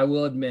to it. I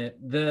will admit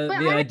the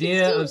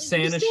idea of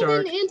Santa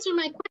shark. Didn't answer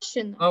my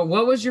question. Oh,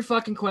 what was your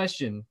fucking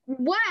question?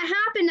 What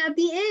happened at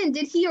the end?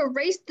 Did he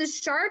erase the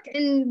shark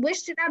and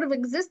wished it out of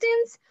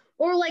existence,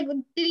 or like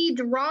did he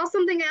draw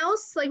something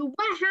else? Like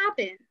what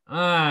happened?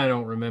 I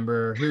don't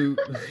remember who.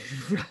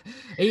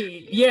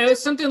 Yeah, it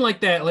was something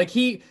like that. Like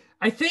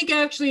I think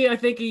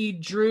he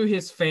drew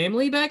his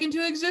family back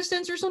into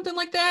existence or something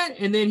like that.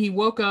 And then he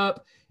woke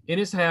up in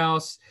his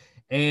house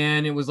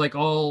and it was like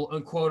all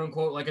quote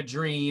unquote like a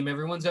dream.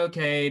 Everyone's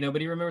okay.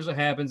 Nobody remembers what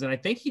happens. And I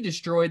think he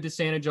destroyed the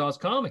Santa Jaws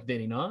comic,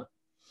 did he not?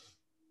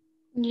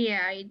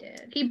 Yeah, he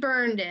did. He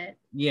burned it.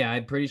 Yeah,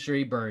 I'm pretty sure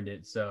he burned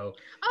it. So.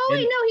 Oh,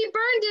 wait, no, he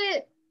burned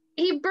it.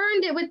 He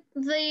burned it with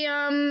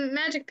the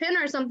magic pin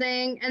or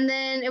something. And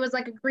then it was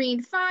like a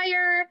green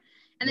fire.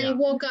 And then he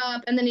woke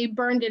up and then he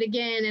burned it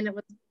again. And it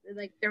was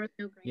like there was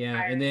no green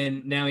fire. And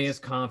then now he has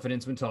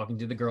confidence when talking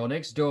to the girl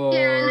next door.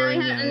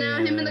 And now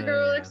him and the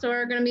girl next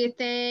door are gonna be a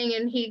thing,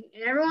 and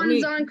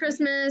everyone's on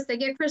Christmas. They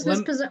get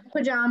Christmas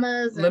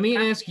pajamas. Let me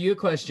ask you a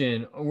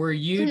question. Were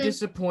you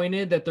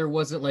disappointed that there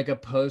wasn't like a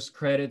post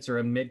credits or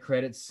a mid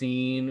credits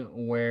scene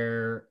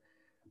where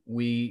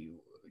we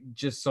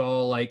just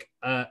saw like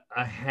a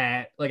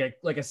hat,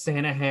 like a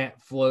Santa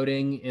hat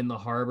floating in the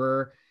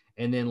harbor,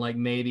 and then like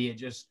maybe it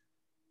just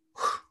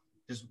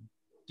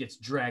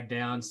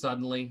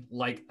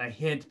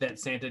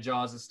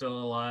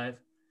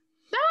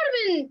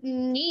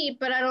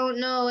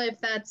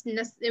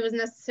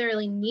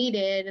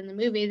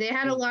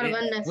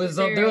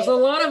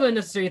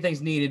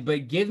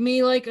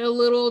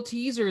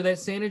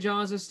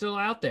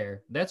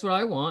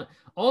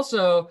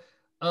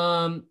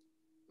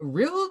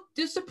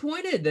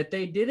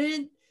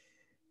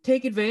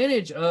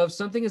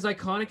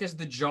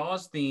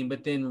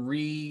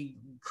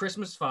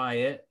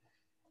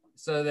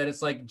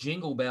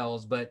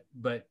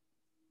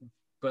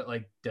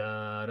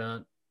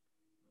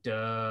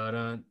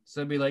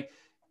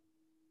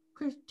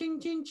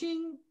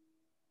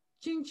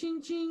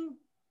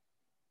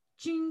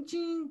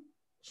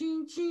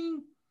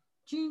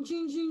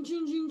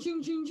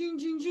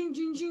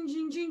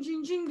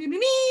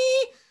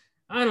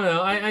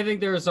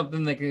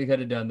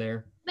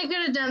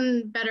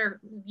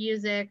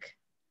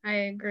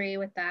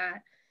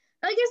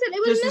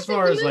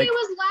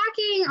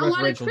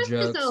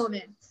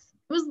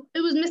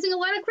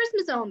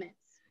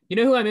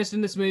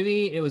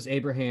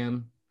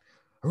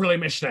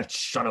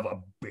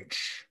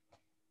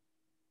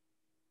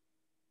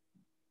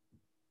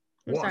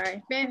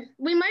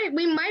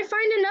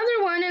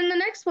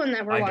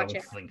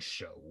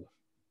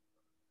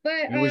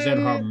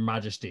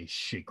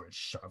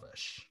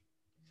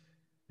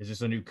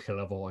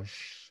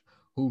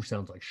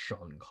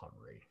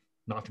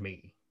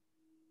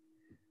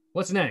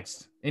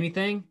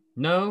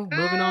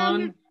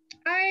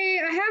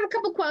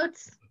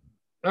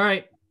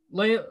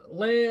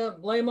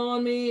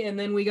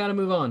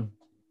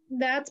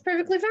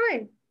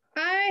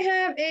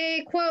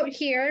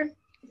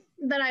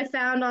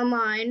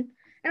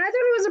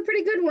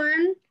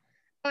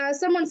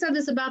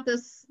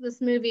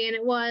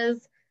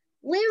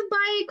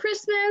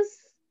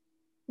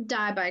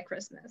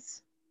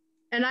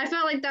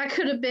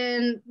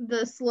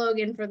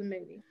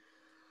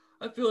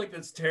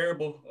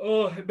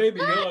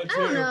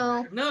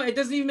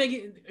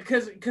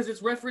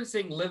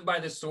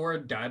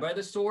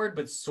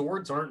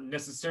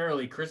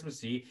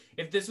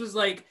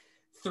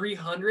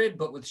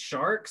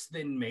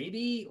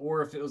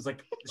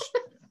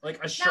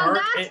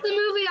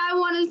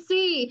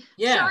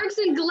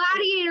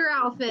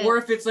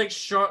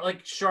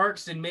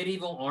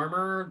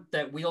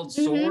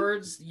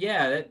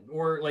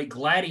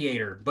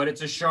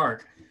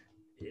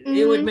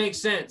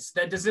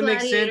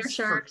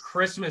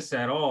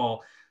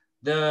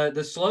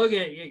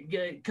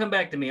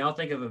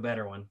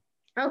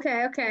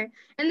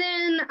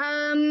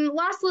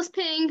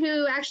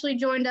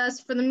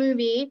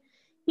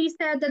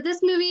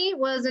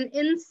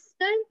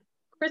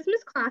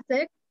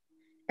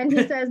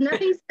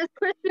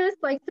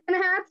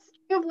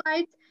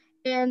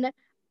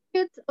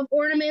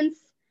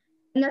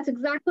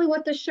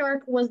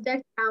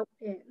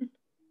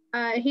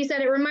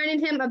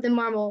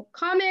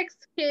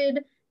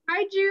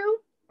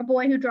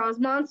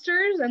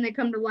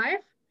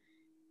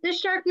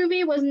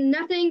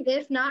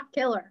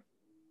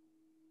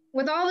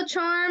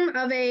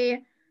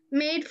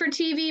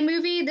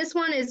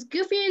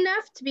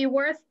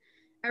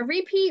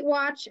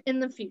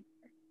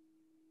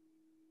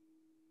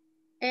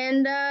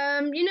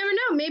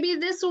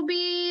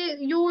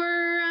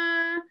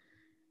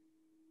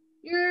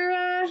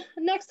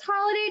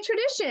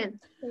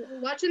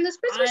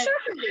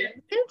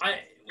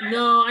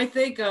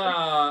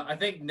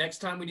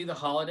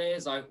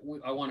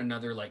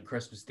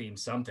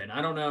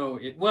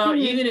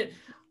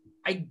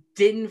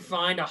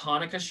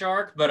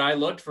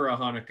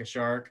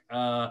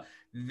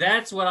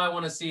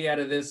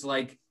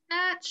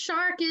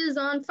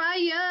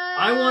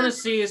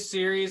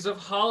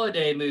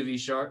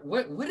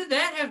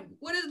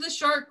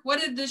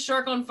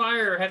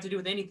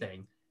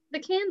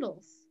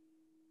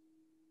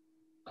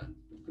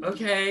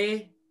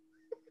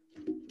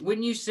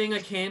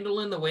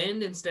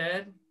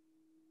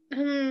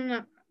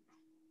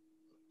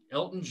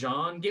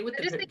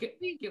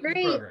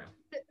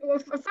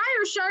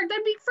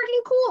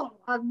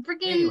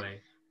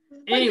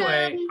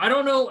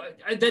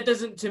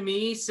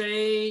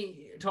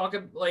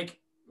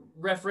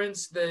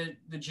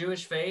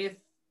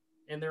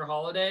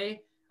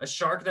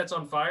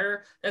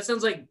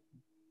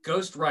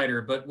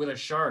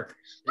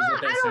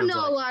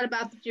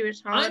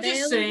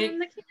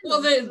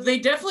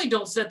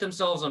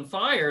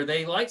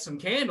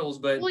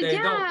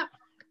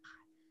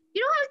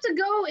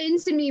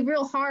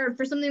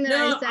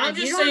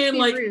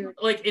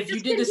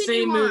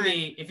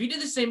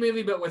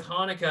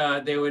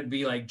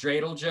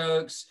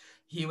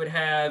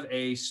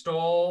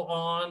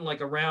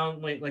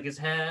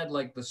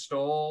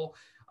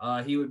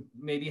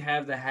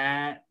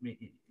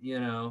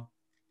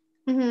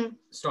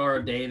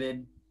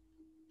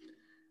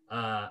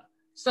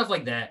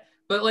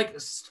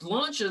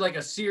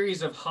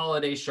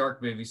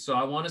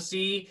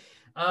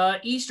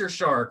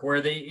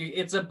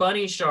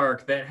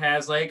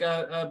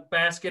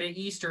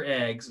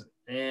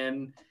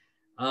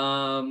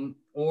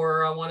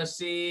Or I want to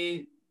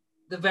see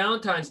the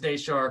Valentine's Day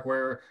shark,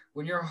 where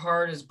when your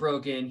heart is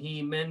broken,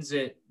 he mends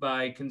it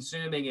by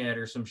consuming it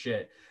or some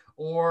shit.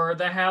 Or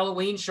the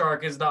Halloween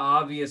shark is the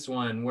obvious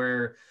one,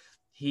 where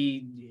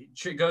he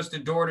goes to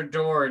door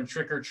and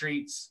trick or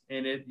treats.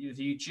 And if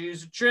you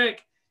choose a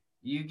trick,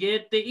 you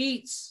get the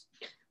eats.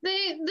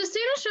 The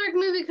Santa Shark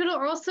movie could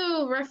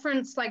also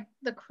reference like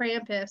the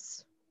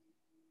Krampus.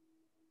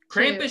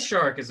 Krampus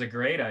shark is a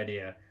great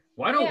idea.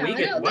 Why don't we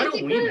make a shark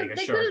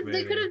movie?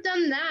 They could have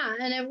done that,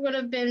 and it would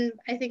have been,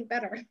 I think,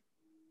 better.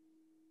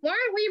 Why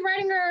aren't we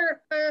writing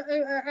our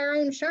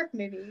own shark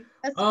movie?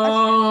 I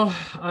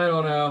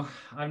don't know.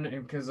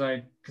 Because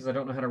I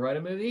don't know how to write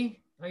a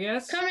movie, I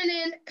guess. Coming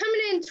in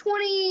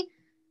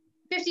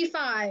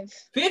 2055.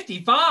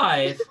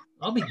 55?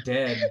 I'll be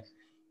dead.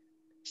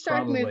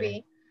 Shark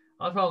movie.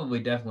 I'll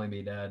probably definitely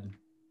be dead.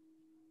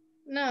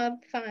 No,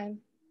 fine.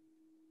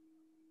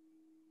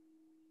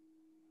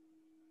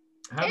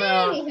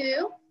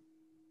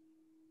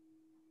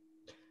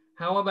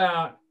 How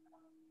about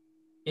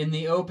in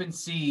the open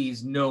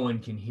seas, no one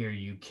can hear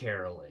you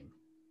caroling?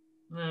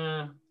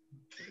 There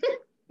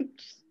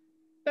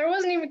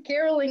wasn't even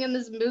caroling in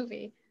this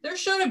movie. There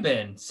should have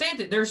been.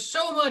 Santa, there's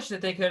so much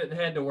that they could have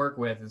had to work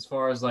with as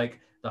far as like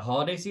the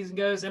holiday season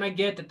goes. And I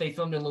get that they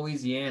filmed in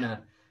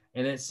Louisiana,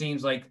 and it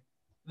seems like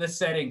the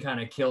setting kind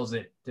of kills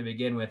it to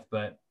begin with.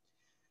 But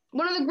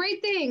one of the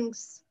great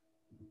things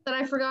that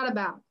I forgot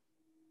about,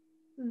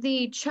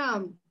 the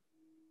chum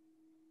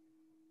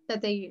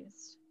that they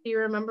used. Do you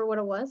remember what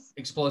it was?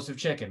 Explosive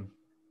chicken.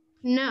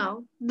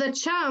 No. The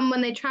chum,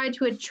 when they tried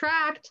to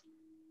attract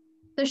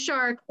the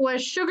shark,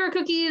 was sugar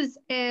cookies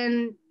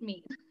and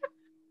meat.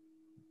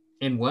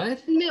 And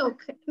what?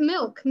 Milk and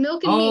meat.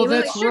 Oh,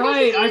 that's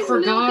right. I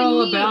forgot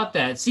all about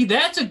that. See,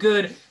 that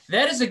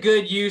is a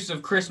good use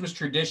of Christmas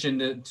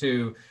tradition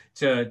to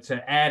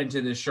add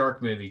into this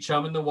shark movie.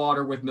 Chum in the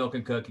water with milk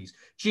and cookies.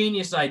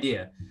 Genius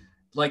idea.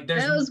 Like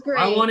that was great.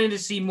 I wanted to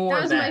see more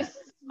of that.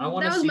 That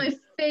was my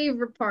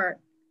favorite part.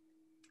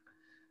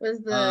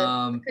 Was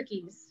the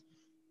cookies.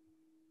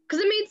 Because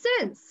it made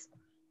sense.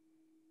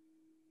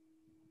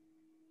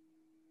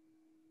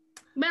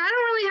 But I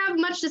don't really have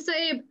much to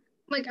say.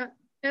 Like, I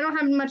don't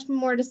have much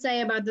more to say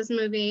about this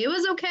movie. It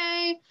was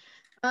okay.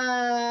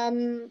 I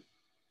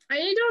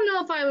don't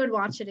know if I would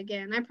watch it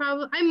again.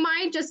 I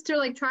might just to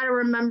like try to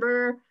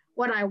remember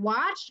what I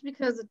watched,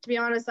 because to be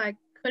honest, I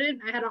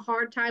couldn't. I had a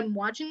hard time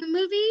watching the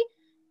movie.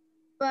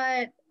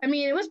 But I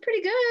mean, it was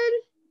pretty good.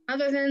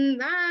 Other than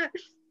that.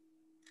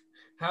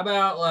 How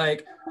about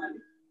like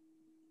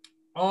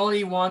all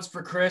he wants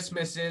for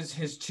Christmas is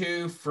his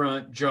 2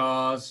 front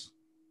jaws?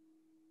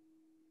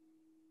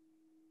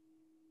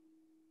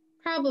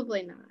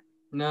 Probably not.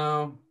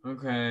 No?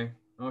 Okay.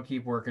 I'll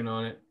keep working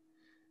on it.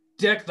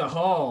 Deck the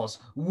halls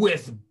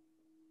with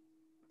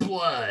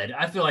blood.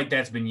 I feel like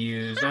that's been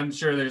used. I'm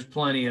sure there's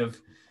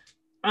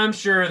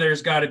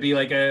got to be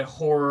like a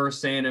horror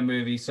Santa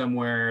movie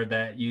somewhere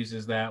that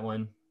uses that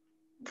one.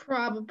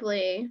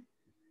 Probably.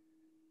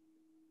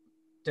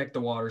 Deck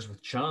the waters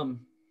with chum.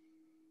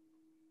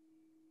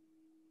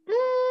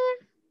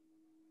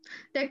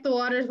 Deck the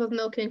waters with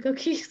milk and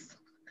cookies.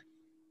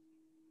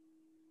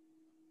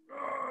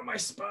 Oh, my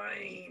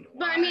spine.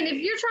 Why? But I mean,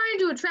 if you're trying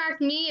to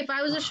attract me, if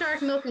I was a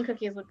shark, milk and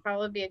cookies would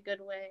probably be a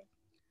good way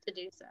to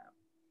do so.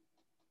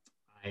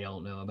 I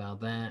don't know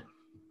about that.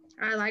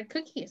 I like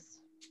cookies.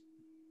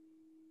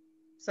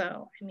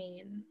 So, I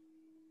mean,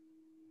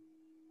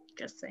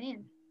 just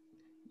saying.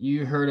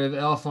 You heard of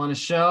Elf on a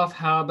Shelf?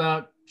 How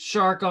about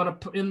shark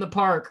in the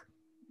park?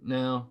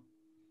 No.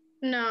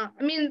 No.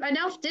 I mean, an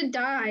elf did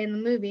die in the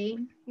movie.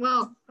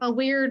 Well, a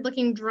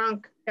weird-looking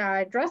drunk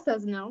guy dressed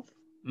as an elf.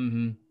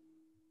 Mm-hmm.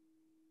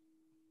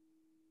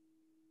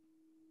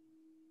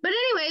 But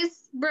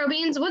anyways, Bro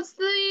Beans, what's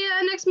the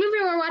next movie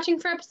we're watching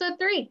for episode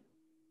 3?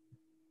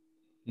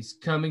 He's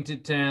coming to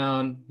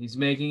town. He's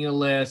making a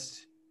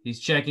list. He's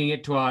checking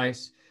it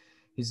twice.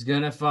 He's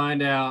going to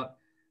find out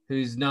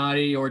who's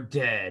naughty or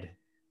dead.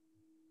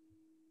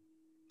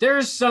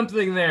 There's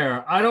something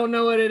there. I don't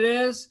know what it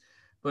is,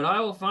 but I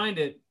will find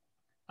it.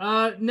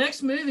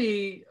 Next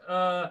movie,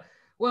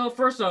 well,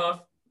 first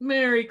off,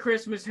 Merry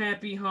Christmas,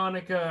 Happy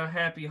Hanukkah,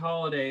 Happy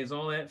Holidays,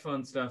 all that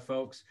fun stuff,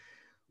 folks.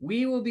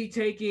 We will be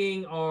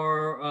taking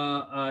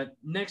our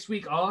next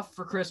week off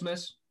for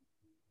Christmas.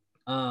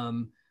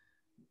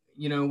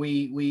 You know,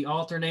 we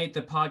alternate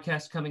the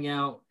podcast coming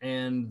out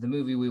and the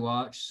movie we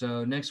watch.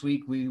 So next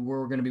week we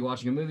were going to be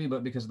watching a movie,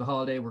 but because of the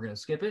holiday, we're going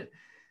to skip it.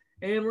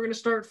 And we're going to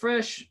start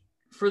fresh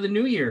for the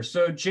new year.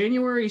 So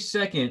January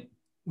 2nd,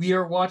 we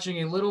are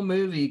watching a little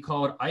movie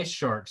called Ice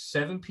Sharks,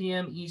 7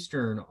 p.m.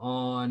 Eastern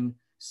on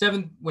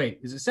 7. Wait,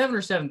 is it 7 or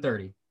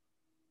 7:30?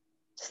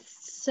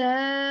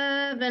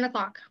 7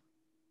 o'clock.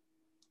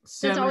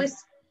 7.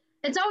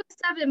 It's always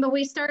 7, but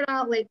we start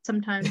out late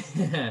sometimes.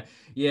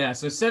 Yeah,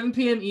 so 7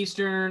 p.m.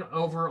 Eastern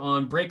over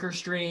on Breaker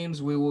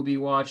Streams, we will be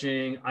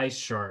watching Ice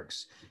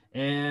Sharks.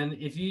 And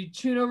if you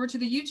tune over to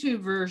the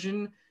YouTube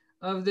version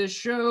of this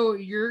show,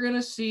 you're going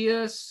to see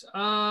us,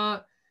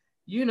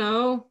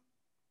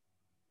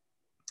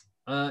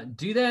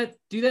 do that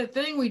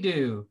thing we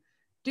do.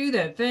 Do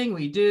that thing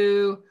we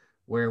do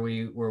where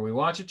we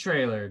watch a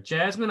trailer.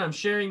 Jasmine, I'm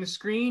sharing the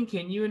screen.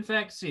 Can you in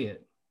fact see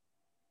it?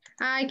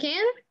 I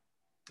can.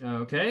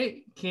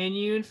 Okay. Can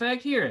you in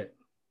fact hear it?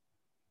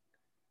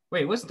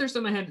 Wait, wasn't there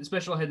something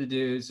special I had to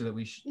do so that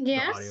the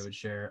audio would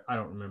share? I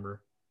don't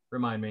remember.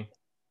 Remind me.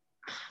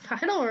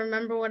 I don't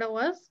remember what it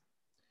was.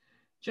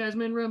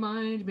 Jasmine,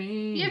 remind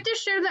me. You have to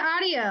share the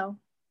audio.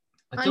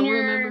 I don't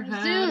remember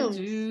how to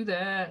do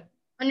that.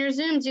 On your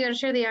Zooms, you got to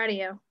share the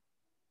audio.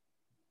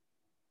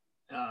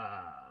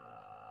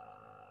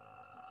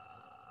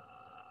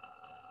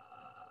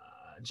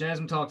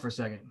 Jasmine, talk for a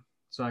second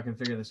so I can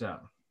figure this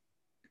out.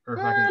 Or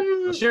if I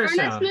can share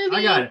sound.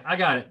 I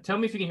got it. Tell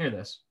me if you can hear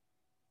this.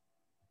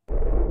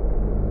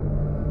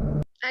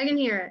 I can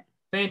hear it.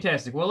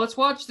 Fantastic. Well, let's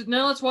watch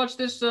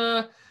this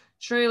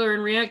trailer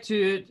and react to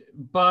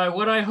it by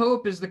what I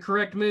hope is the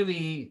correct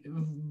movie.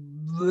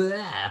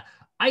 Blah.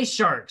 Ice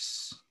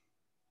Sharks.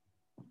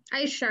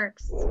 Ice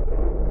Sharks.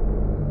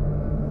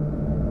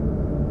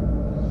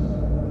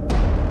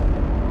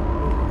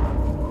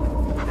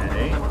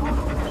 Okay.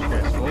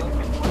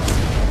 Stressful.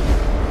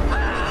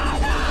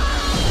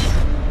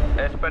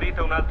 È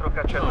sparito un altro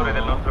cacciatore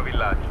del nostro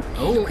villaggio.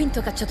 Il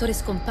quinto cacciatore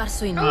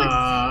scomparso in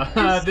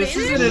This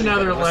is in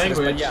another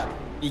language.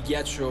 Il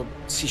ghiaccio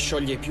si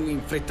scioglie più in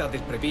fretta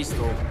del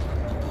previsto.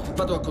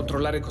 Vado a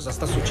controllare cosa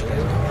sta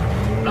succedendo.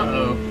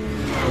 Uh-oh.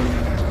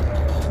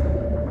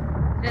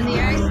 And the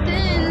ice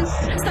thins.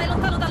 Stai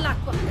lontano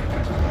dall'acqua.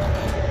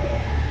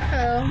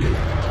 Uh-oh.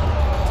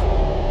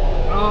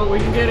 Oh, we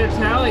can get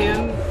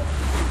Italian.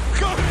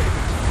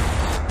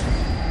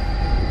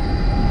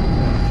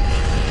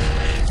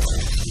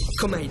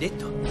 Come hai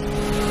detto?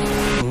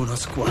 Uno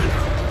squalo.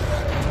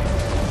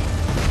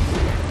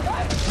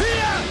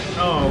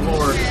 Oh,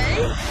 Lord.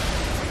 Okay.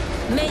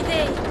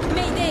 Mayday!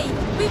 Mayday!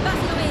 Qui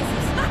basta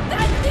Oasis!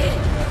 Attenti!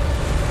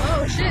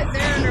 Oh shit,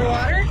 they're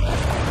underwater.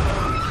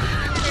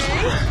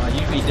 Okay.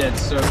 You'd be dead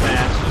so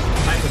fast. Just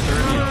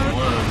hypothermia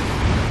alone.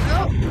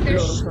 Oh,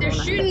 they're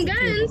shooting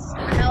guns.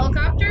 A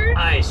helicopter.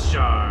 Ice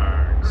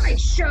Sharks.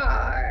 Ice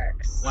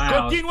Sharks.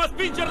 Wow. Continua a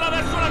spingerla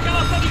verso la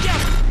calotta di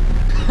ghiaccio.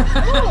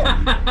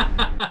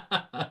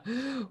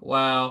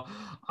 Wow.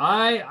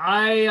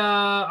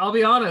 I'll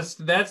be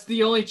honest, that's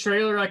the only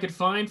trailer I could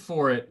find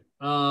for it.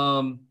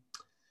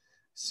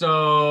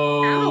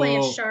 So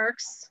Avalanche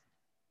sharks.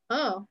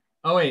 Oh.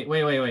 Oh wait.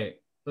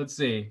 Let's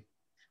see.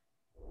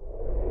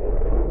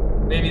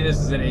 Maybe this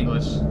is in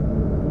English.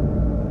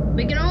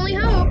 We can only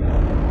hope.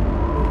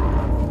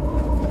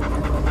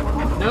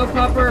 No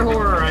pupper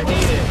horror, I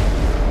hate it.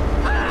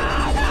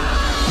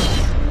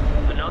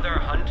 Another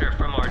hunter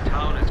from our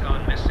town has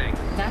gone missing.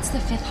 That's the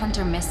 5th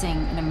hunter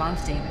missing in a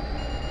month, David.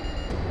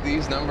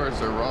 These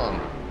numbers are wrong.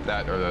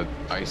 That or the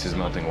ice is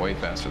melting way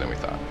faster than we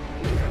thought.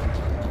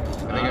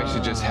 I think I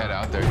should just head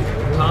out there.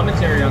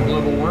 Commentary on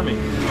global warming.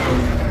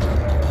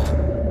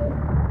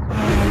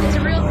 It's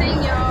a real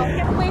thing, y'all.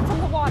 Get away from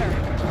the water.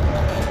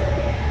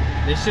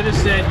 They should have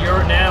said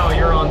you're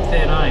on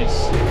thin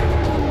ice.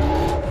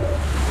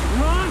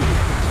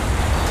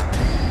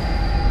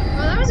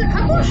 Oh, that was a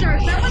couple of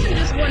sharks. That wasn't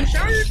just one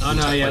shark. Oh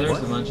no, yeah, there's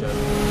a bunch of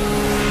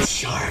them.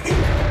 Shark.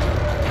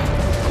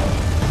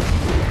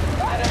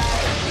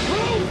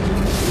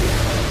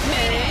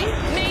 Okay.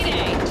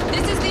 Mayday!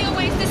 This is the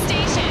Oasis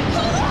station!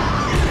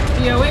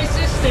 The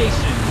Oasis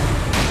Station.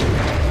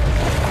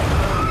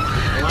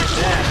 I like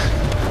that.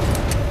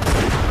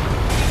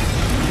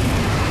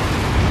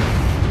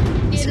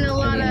 Getting a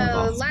lot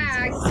of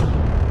lag.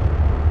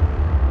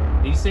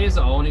 Did you say it's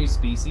an all new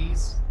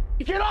species?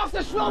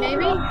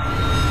 Maybe.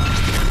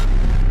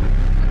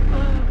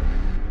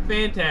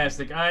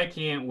 Fantastic. I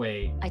can't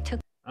wait. I took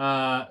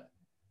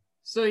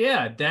So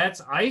yeah,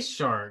 that's Ice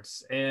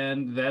Sharks,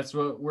 and that's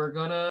what we're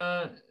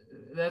gonna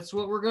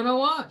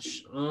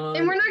watch.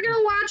 And we're not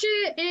gonna watch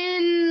it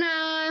in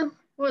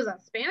what was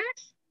that, Spanish?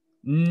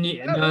 No,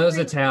 it was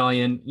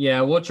Italian.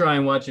 Yeah, we'll try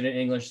and watch it in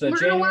English. So We're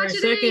gonna January watch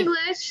it 2nd, in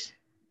English.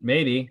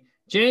 maybe.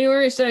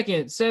 January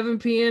 2nd, 7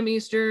 p.m.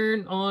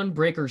 Eastern on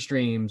Breaker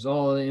Streams.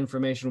 All the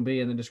information will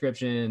be in the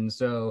description.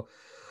 So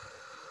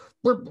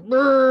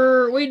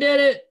we did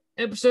it.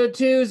 Episode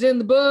 2 is in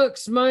the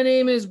books. My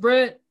name is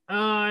Brett.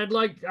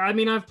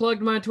 I've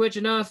plugged my Twitch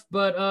enough,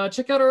 but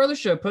check out our other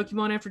show,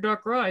 Pokemon After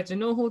Dark Rides, and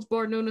No Holds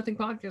Barred, No Nothing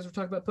podcast. We're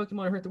talking about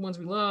Pokemon and hurt the ones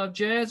we love.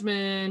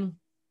 Jasmine.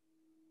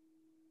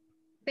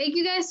 Thank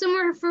you guys so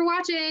much for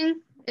watching.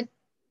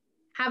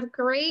 Have a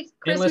great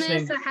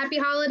Christmas, a happy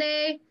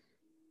holiday.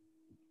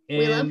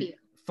 We love you.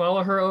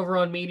 Follow her over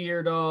on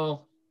Meteor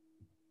Doll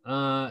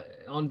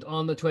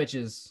on the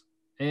Twitches.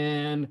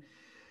 And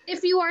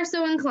if you are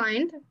so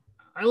inclined.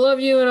 I love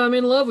you and I'm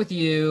in love with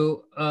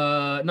you.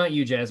 Not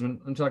you, Jasmine.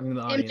 I'm talking to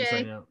the audience MJ.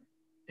 right now.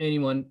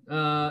 Anyone.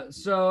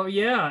 So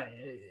yeah.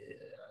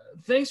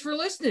 Thanks for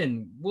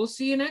listening. We'll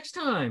see you next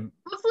time.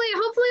 Hopefully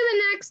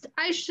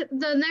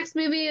the next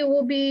movie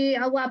will be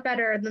a lot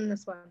better than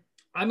this one.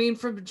 I mean,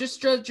 from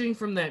just judging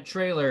from that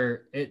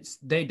trailer,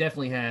 they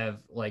definitely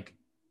have like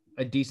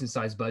a decent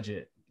sized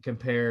budget.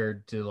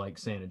 compared to like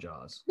Santa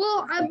Jaws.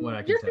 Well, from what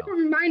I can just tell. a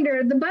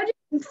reminder, the budget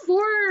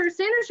for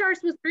Santa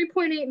Sharks was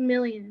 $3.8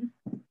 million.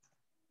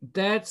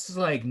 That's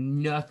like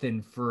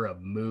nothing for a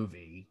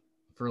movie.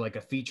 For like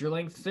a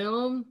feature-length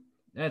film,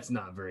 that's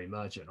not very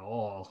much at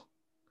all.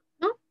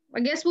 Well, I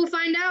guess we'll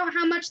find out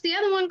how much the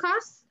other one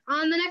costs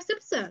on the next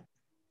episode.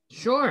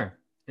 Sure.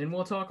 And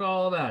we'll talk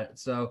all about it.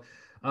 So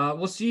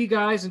we'll see you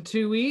guys in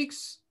 2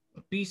 weeks.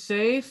 Be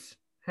safe.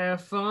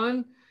 Have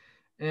fun.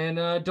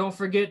 And don't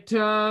forget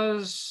to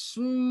you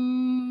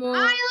son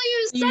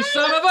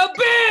of a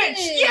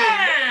bitch!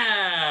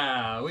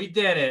 Yeah! We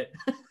did it.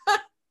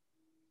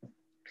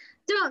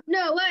 Don't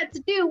know what to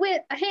do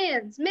with my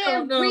hands.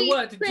 Don't know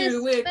what to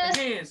do with the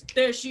hands.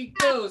 There she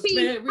goes.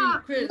 Merry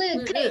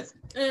Christmas.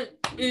 Oh,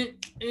 and a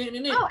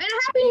Happy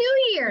New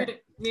Year.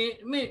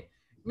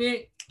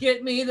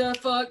 Get me the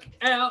fuck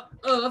out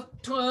of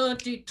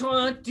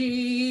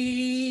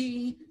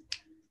 2020.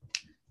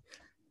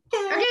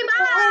 Okay,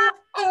 bye.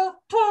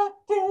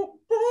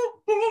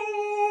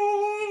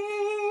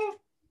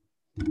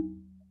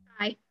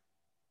 Bye.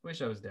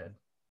 Wish I was dead.